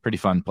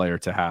player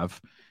to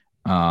have.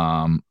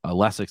 A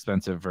less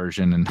expensive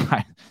version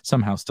and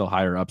somehow still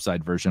higher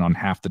upside version on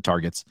half the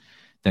targets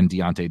than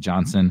Deontay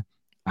Johnson.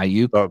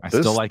 Ayuk, I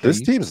still like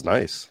this Ayuk. Team's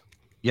nice.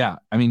 Yeah,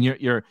 I mean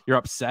you're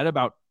upset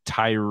about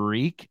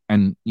Tyreek,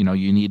 and you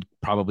need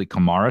probably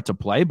Kamara to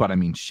play, but I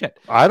mean shit.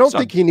 I don't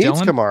think he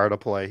needs Kamara to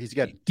play. He's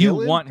got you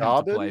Dylan, want him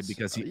Dobbins, to play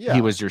because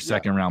he was your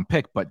second round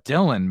pick, but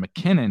Dylan,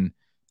 McKinnon,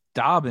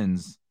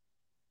 Dobbins,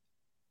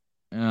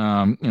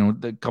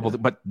 the couple,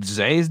 but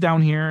Zay's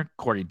down here.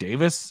 Corey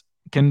Davis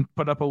can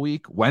put up a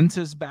week. Wentz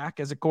is back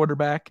as a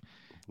quarterback.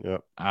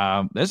 Yep.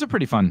 There's a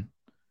pretty fun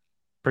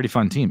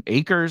team.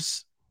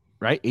 Akers,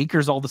 right?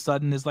 Akers all of a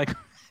sudden is like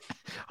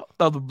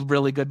A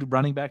really good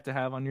running back to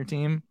have on your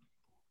team.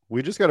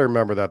 We just got to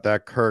remember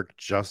that Kirk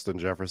Justin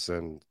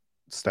Jefferson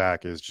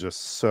stack is just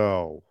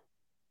so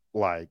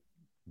like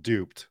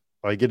duped.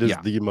 Like it is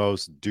the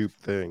most duped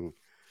thing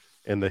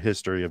in the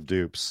history of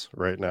dupes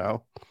right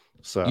now.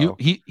 So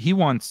he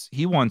wants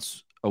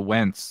a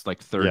Wentz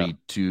like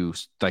 32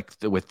 like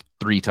with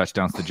 3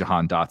 touchdowns to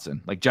Jahan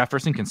Dotson. Like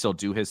Jefferson can still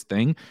do his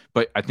thing,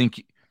 but I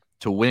think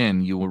to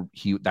win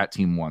that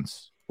team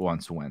wants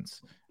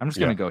Wentz. I'm just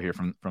gonna go here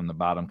from the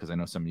bottom because I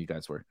know some of you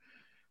guys were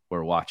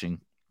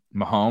watching.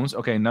 Mahomes,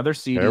 okay, another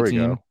CD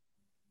team. Go.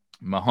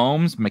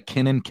 Mahomes,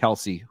 McKinnon,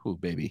 Kelsey. Ooh,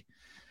 baby.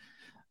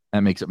 That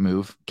makes it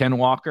move. Ken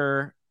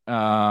Walker,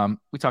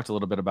 we talked a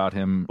little bit about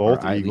him.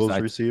 Both Eagles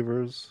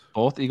receivers.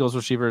 Both Eagles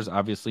receivers,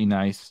 obviously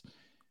nice.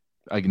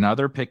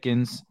 Another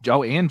Pickens,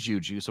 Joe and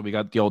Juju. So we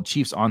got the old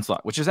Chiefs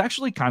onslaught, which is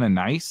actually kind of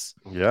nice.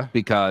 Yeah.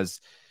 Because,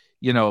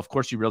 of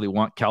course you really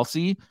want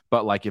Kelsey,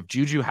 but like if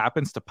Juju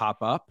happens to pop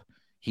up,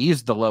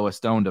 he's the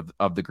lowest owned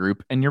of the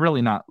group, and you're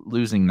really not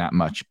losing that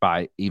much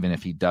by even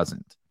if he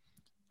doesn't.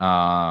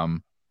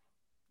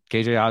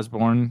 KJ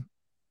Osborne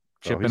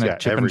chipping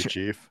every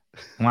chief.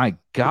 My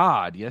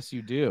God, yes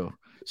you do.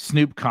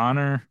 Snoop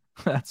Connor,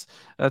 that's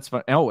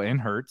fun. Oh, and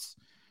Hurts,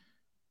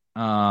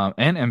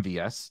 and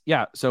MVS.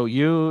 Yeah, so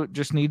you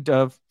just need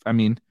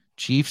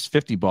Chiefs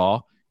 50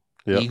 ball,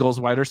 Eagles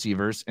wide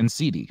receivers, and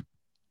CD.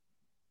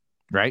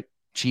 Right,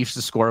 Chiefs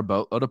to score a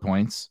boatload of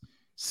points,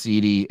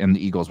 CD and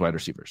the Eagles wide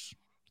receivers.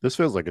 This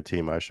feels like a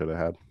team I should have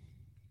had.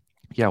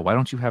 Yeah, why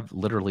don't you have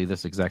literally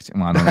this exact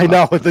team? I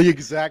know, the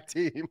exact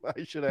team.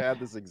 I should have had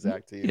this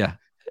exact team. Yeah.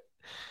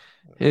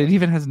 It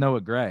even has Noah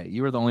Gray.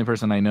 You were the only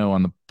person I know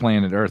on the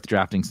planet Earth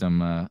drafting some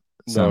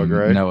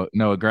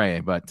Noah Gray,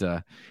 but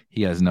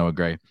he has Noah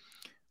Gray.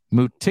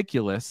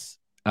 Meticulous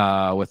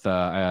with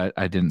I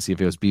didn't see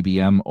if it was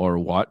BBM or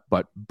what,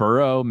 but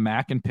Burrow,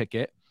 Mack, and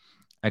Pickett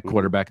at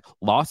quarterback.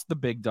 Lost the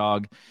big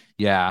dog.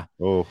 Yeah.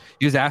 Oh.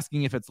 He was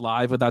asking if it's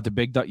live without the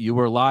big dog. You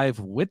were live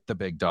with the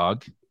big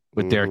dog.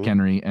 With Derrick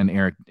Henry and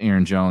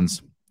Aaron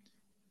Jones.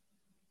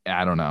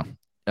 I don't know.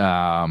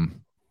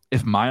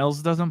 If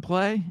Miles doesn't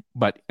play,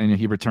 and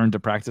he returned to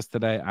practice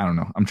today, I don't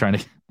know. I'm trying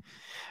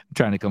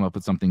to come up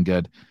with something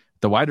good.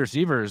 The wide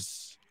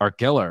receivers are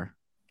killer.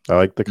 I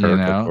like the Kirk,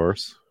 of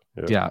course.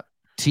 Yeah.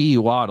 T.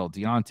 Waddle,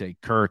 Deontay,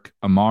 Kirk,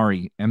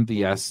 Amari,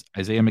 MVS,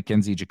 Isaiah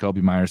McKenzie,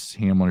 Jacoby Myers,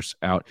 Hamler's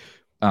out.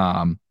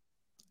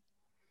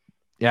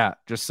 Yeah,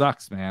 just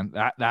sucks, man.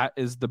 That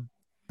is the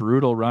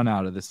brutal run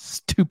out of this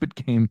stupid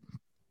game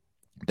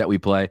that we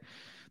play,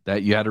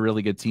 that you had a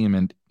really good team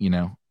and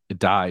it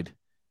died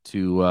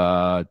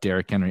to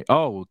Derrick Henry.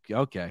 Oh,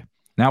 okay.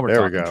 Now we're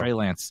talking Trey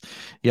Lance.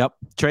 Yep.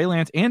 Trey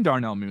Lance and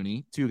Darnell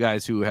Mooney, 2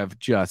 guys who have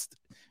just,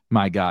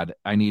 my God,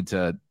 I need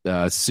to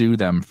sue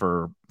them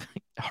for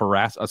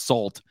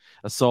assault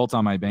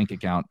on my bank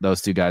account.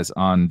 Those 2 guys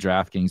on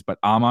DraftKings, but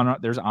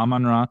there's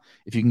Amon-Ra.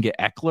 If you can get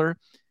Eckler,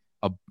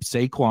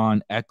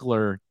 Saquon,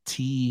 Eckler,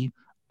 T,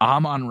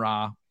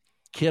 Amon-Ra,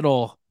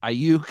 Kittle,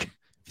 Ayuk,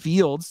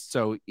 Fields,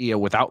 so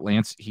without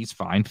Lance, he's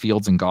fine.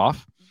 Fields and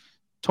Goff,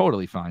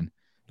 totally fine.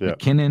 Yeah.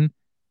 McKinnon,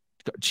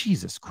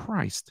 Jesus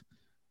Christ.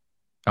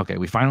 Okay,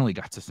 we finally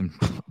got to some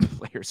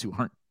players who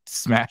aren't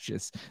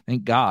smashes,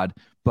 thank God,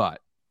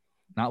 but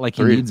not like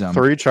he needs them.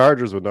 3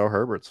 Chargers with no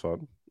Herbert's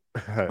fun.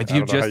 I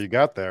don't know how you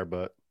got there,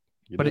 but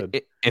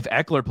if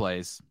Eckler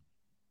plays,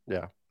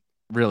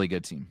 really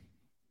good team.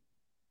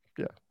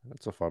 Yeah,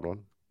 that's a fun one.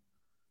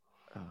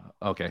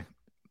 Okay,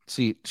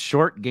 see,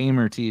 Short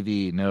Gamer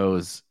TV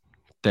knows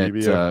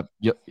that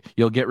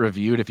you'll get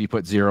reviewed if you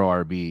put 0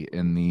 RB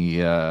in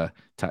the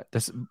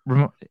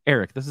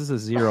Eric, this is a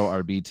 0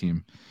 RB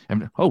team.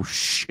 And oh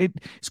shit,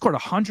 he scored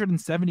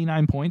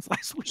 179 points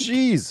last week.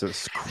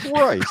 Jesus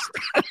Christ.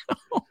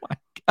 Oh my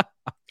God.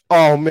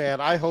 Oh man,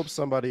 I hope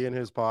somebody in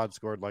his pod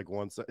scored like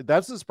once.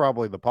 This is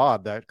probably the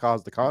pod that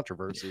caused the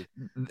controversy.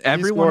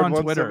 Everyone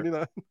on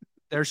Twitter,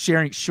 they're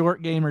sharing.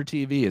 Short Gamer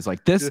TV is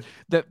like this.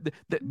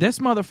 This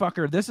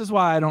motherfucker. This is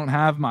why I don't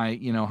have my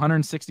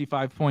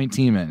 165 point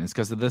team in. It's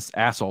because of this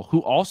asshole who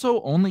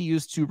also only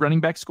used 2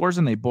 running back scores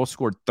and they both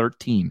scored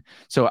 13.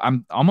 So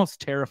I'm almost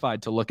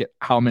terrified to look at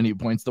how many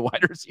points the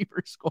wide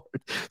receiver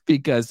scored,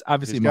 because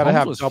obviously got to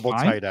have double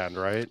tight end,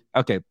 right?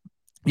 Okay.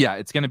 Yeah,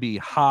 it's going to be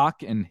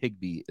Hawk and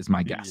Higbee is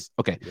my guess.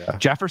 Okay. Yeah.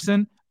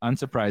 Jefferson,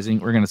 unsurprising.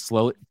 We're going to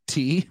slow it.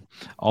 T,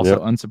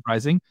 also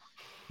unsurprising.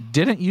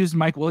 Didn't use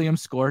Mike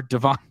Williams score.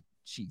 Devonta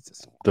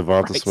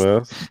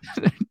Smith.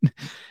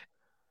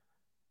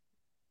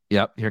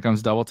 Yep, here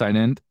comes double tight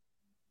end.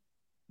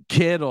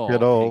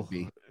 Kittle.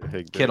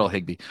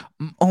 Higbee.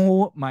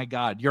 Oh my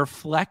God, your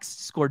flex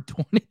scored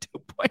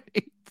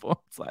 22.8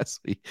 points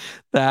last week.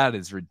 That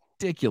is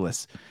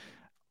ridiculous.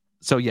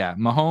 So yeah,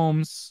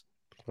 Mahomes.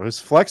 His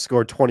flex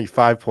scored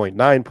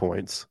 25.9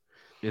 points.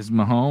 Is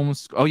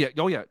Mahomes? Oh yeah,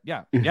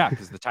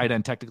 because the tight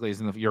end technically is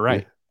in the. You're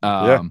right.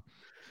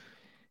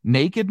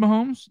 Naked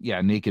Mahomes?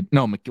 Yeah, naked.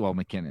 No,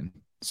 McKinnon.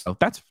 So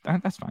that's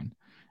fine.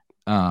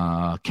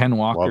 Ken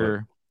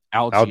Walker,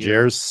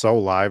 Algiers so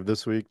live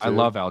this week too. I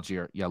love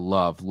Algier. Yeah,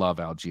 love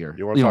Algier.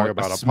 You want to talk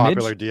about a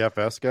popular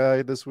DFS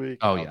guy this week?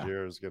 Oh,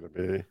 Algier is going to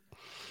be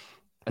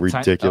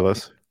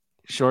ridiculous.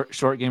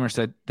 Short Gamer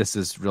said this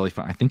is really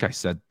fun. I think I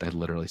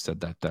literally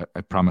said that.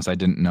 I promise I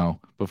didn't know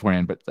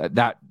beforehand, but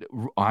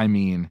I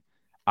mean,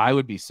 I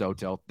would be so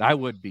tilted. I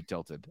would be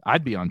tilted.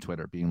 I'd be on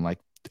Twitter being like,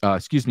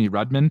 "Excuse me,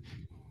 Rudman,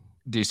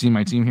 do you see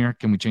my team here?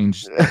 Can we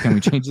change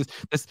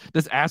this?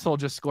 This asshole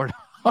just scored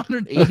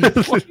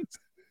 180 points."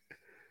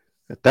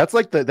 That's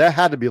like that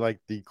had to be like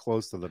the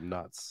close to the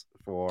nuts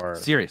for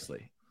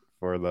seriously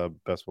for the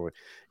best boy.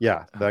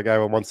 Yeah, that guy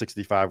with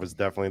 165 was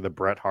definitely the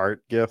Bret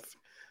Hart gif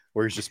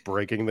where he's just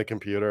breaking the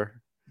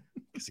computer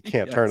because he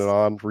can't turn it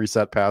on.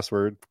 Reset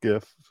password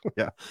gif.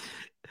 Yeah,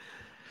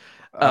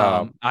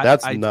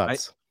 that's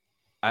nuts.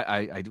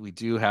 We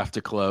do have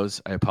to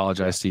close. I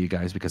apologize to you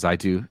guys because I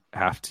do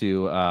have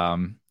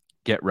to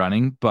get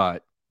running.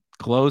 But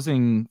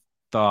closing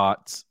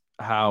thoughts.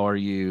 How are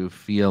you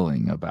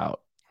feeling about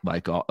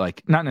like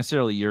not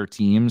necessarily your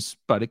teams,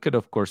 but it could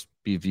of course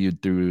be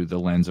viewed through the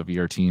lens of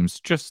your teams.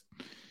 Just,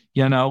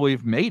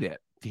 we've made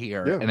it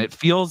here. Yeah. And it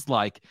feels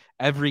like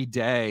every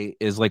day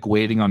is like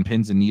waiting on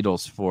pins and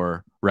needles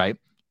for, right?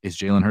 Is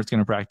Jalen Hurts going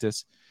to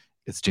practice?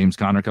 Is James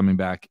Conner coming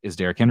back? Is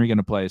Derrick Henry going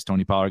to play? Is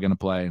Tony Pollard going to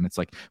play? And it's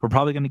like, we're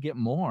probably going to get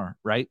more,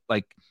 right?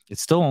 Like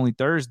it's still only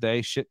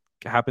Thursday. Shit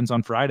happens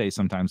on Friday.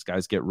 Sometimes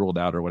guys get ruled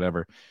out or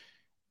whatever.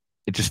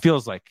 It just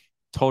feels like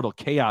total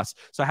chaos.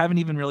 So I haven't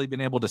even really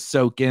been able to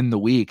soak in the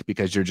week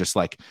because you're just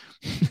like,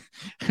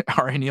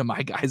 are any of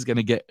my guys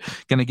gonna get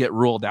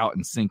ruled out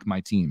and sink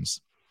my teams?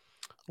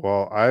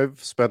 Well,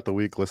 I've spent the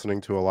week listening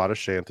to a lot of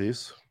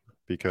shanties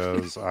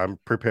because I'm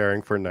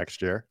preparing for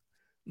next year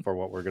for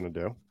what we're gonna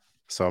do.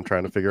 So I'm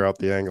trying to figure out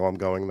the angle I'm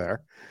going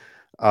there.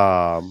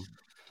 And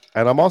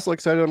I'm also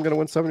excited I'm gonna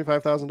win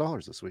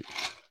 $75,000 this week.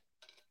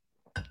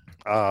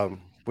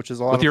 Which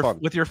is a lot of fun.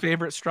 With your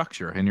favorite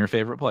structure and your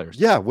favorite players.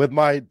 Yeah, with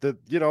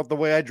the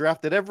way I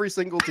drafted every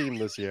single team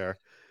this year.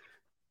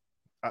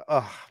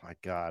 Oh my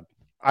God.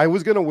 I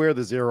was gonna wear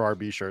the 0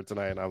 RB shirt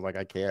tonight, and I'm like,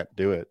 I can't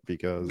do it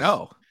because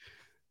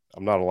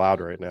I'm not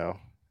allowed right now.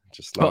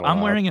 Just not allowed.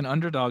 I'm wearing an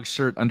underdog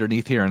shirt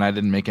underneath here, and I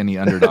didn't make any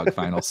underdog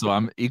finals, so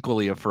I'm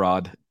equally a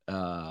fraud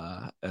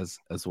as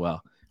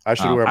well. I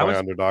should wear my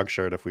underdog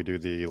shirt if we do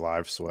the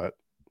live sweat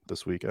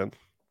this weekend.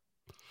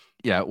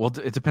 Yeah, well,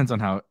 it depends on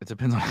how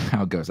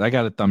it goes. I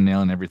got a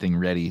thumbnail and everything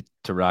ready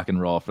to rock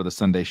and roll for the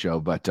Sunday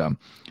show, but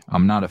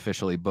I'm not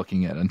officially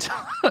booking it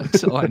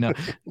until I know.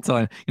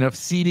 If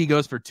CD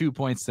goes for 2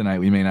 points tonight,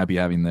 we may not be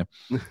having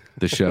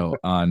the show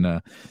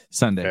on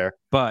Sunday. Fair.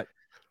 But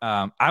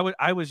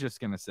I was just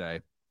gonna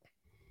say,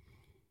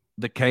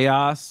 the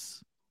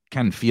chaos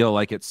can feel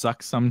like it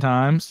sucks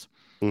sometimes,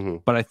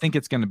 but I think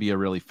it's going to be a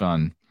really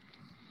fun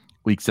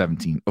week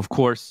 17. Of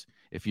course,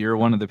 if you're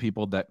one of the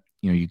people that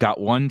you got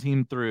one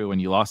team through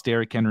and you lost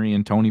Derrick Henry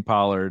and Tony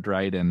Pollard,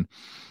 right? And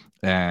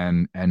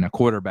a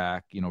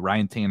quarterback,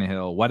 Ryan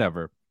Tannehill,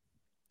 whatever.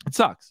 It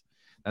sucks.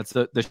 That's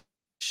the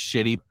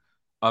shitty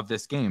of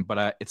this game,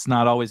 but it's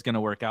not always going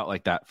to work out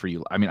like that for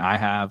you. I mean, I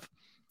have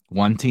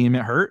one team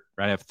it hurt,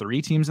 right? I have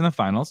 3 teams in the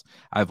finals.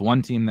 I have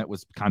one team that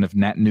was kind of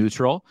net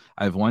neutral.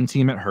 I have one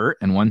team it hurt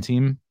and one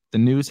team the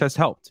news has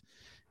helped.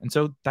 And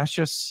so that's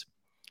just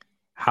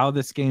how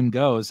this game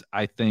goes.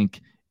 I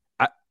think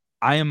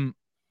I am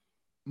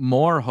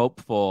more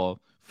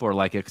hopeful for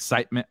like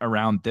excitement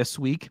around this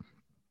week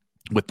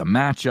with the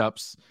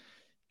matchups,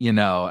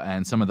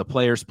 and some of the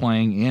players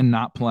playing and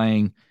not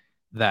playing,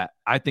 that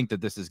I think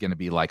that this is going to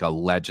be like a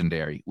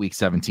legendary week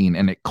 17,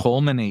 and it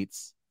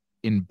culminates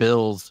in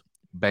Bills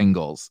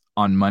Bengals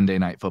on Monday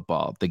Night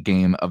Football, the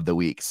game of the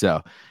week.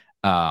 So,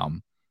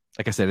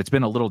 like I said, it's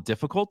been a little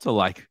difficult to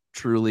like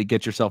truly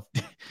get yourself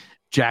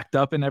jacked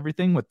up and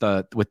everything with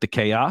the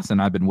chaos.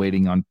 And I've been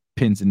waiting on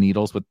pins and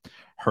needles with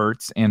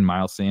Hurts and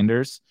Miles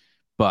Sanders.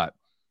 But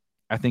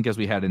I think as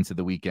we head into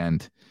the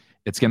weekend,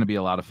 it's going to be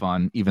a lot of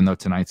fun, even though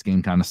tonight's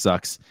game kind of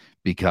sucks,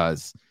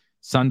 because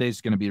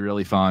Sunday's going to be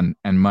really fun.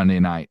 And Monday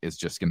night is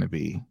just going to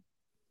be,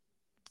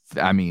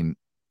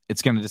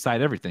 it's going to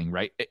decide everything,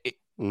 right?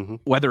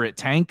 Whether it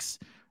tanks,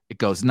 it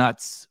goes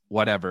nuts,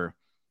 whatever.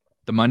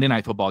 The Monday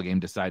Night Football game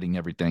deciding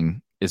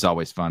everything is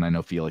always fun. I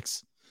know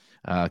Felix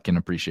can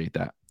appreciate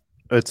that.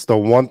 It's the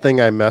one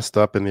thing I messed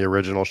up in the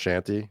original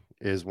shanty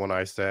is when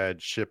I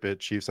said ship it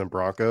Chiefs and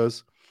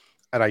Broncos,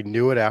 and I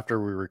knew it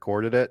after we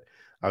recorded it.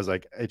 I was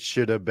like, it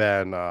should have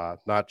been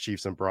not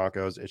Chiefs and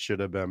Broncos. It should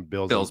have been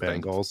Bills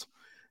and Bengals,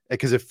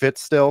 because it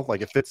fits still,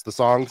 like it fits the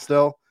song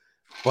still,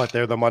 but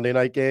they're the Monday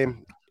night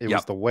game. It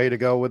was the way to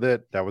go with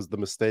it. That was the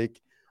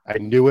mistake. I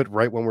knew it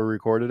right when we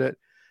recorded it.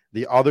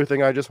 The other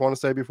thing I just want to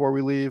say before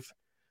we leave,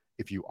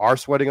 if you are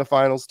sweating a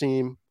finals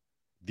team,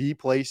 the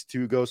place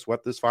to go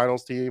sweat this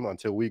finals team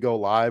until we go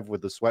live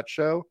with the sweat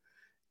show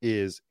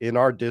is in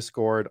our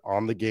Discord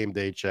on the game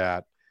day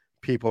chat.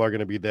 People are going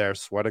to be there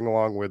sweating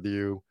along with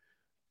you,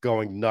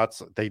 going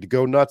nuts. They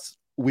go nuts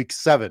week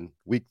 7,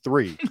 week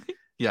 3.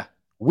 Yeah.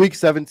 Week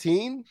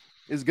 17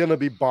 is going to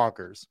be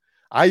bonkers.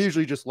 I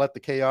usually just let the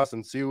chaos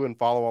ensue and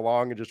follow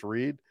along and just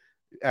read.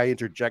 I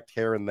interject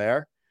here and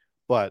there,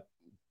 but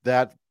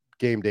that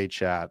game day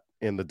chat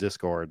in the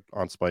Discord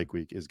on Spike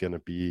Week is going to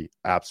be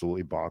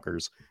absolutely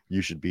bonkers.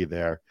 You should be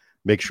there.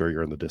 Make sure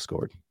you're in the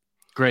Discord.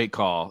 Great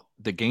call.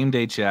 The game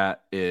day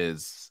chat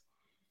is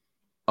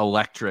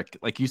electric.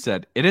 Like you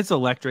said, it is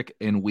electric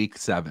in week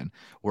 7.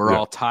 We're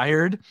all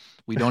tired.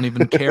 We don't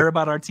even care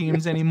about our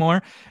teams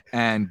anymore.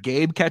 And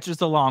Gabe catches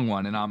the long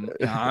one, and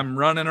I'm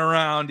running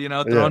around,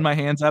 throwing my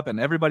hands up, and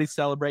everybody's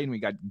celebrating. We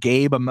got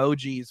Gabe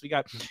emojis. We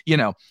got,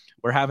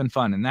 we're having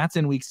fun, and that's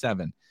in week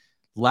 7.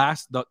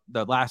 The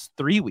last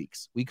 3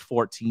 weeks, week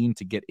 14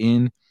 to get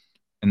in,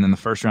 and then the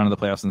first round of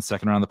the playoffs and the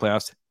second round of the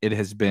playoffs, it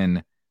has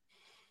been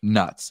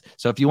nuts.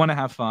 So if you want to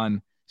have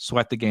fun,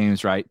 sweat the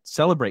games, right?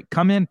 Celebrate.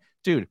 Come in,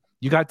 dude.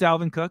 You got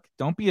Dalvin Cook.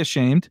 Don't be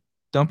ashamed.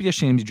 Don't be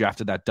ashamed you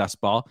drafted that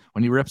dust ball.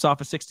 When he rips off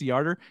a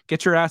 60-yarder,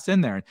 get your ass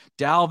in there.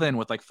 Dalvin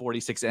with like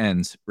 46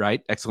 ends,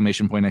 right?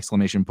 Exclamation point,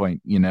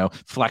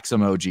 flex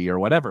emoji or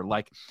whatever.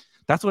 Like,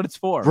 that's what it's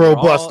for.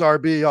 Robust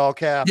RB, all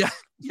caps.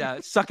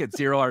 Yeah. Suck it,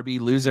 0 RB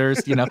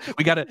losers. We got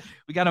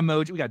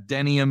emoji. We got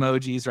Denny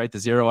emojis, right? The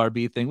 0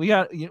 RB thing. We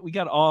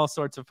got all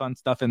sorts of fun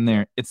stuff in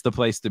there. It's the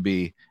place to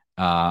be.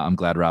 I'm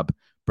glad Rob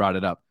brought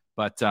it up,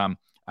 but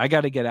I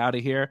got to get out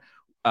of here.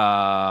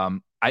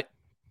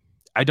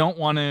 I don't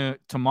want to.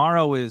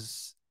 Tomorrow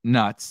is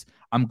nuts.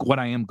 What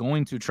I am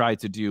going to try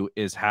to do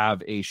is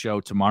have a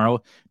show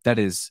tomorrow that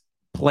is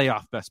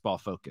playoff best ball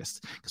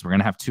focused, because we're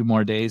going to have 2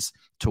 more days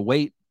to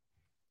wait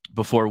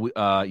before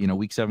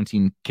week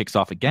 17 kicks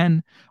off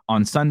again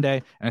on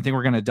Sunday. And I think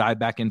we're going to dive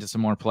back into some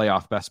more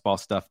playoff best ball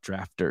stuff.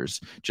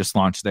 Drafters just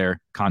launched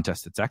their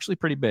contest. It's actually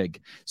pretty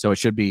big, so it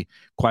should be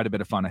quite a bit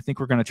of fun. I think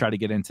we're going to try to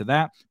get into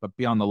that, but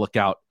be on the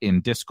lookout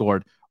in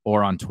Discord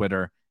or on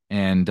Twitter.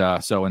 And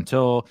so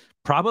until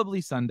probably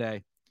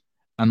Sunday,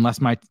 unless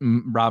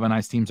Rob and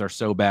I's teams are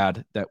so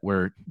bad that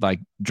we're like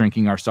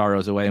drinking our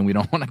sorrows away and we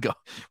don't want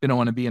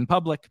to be in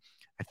public,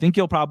 I think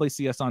you'll probably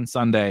see us on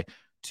Sunday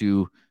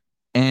to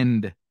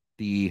end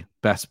the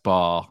best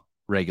ball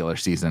regular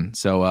season.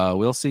 So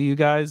we'll see you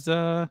guys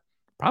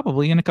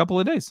probably in a couple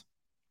of days.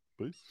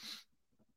 Peace.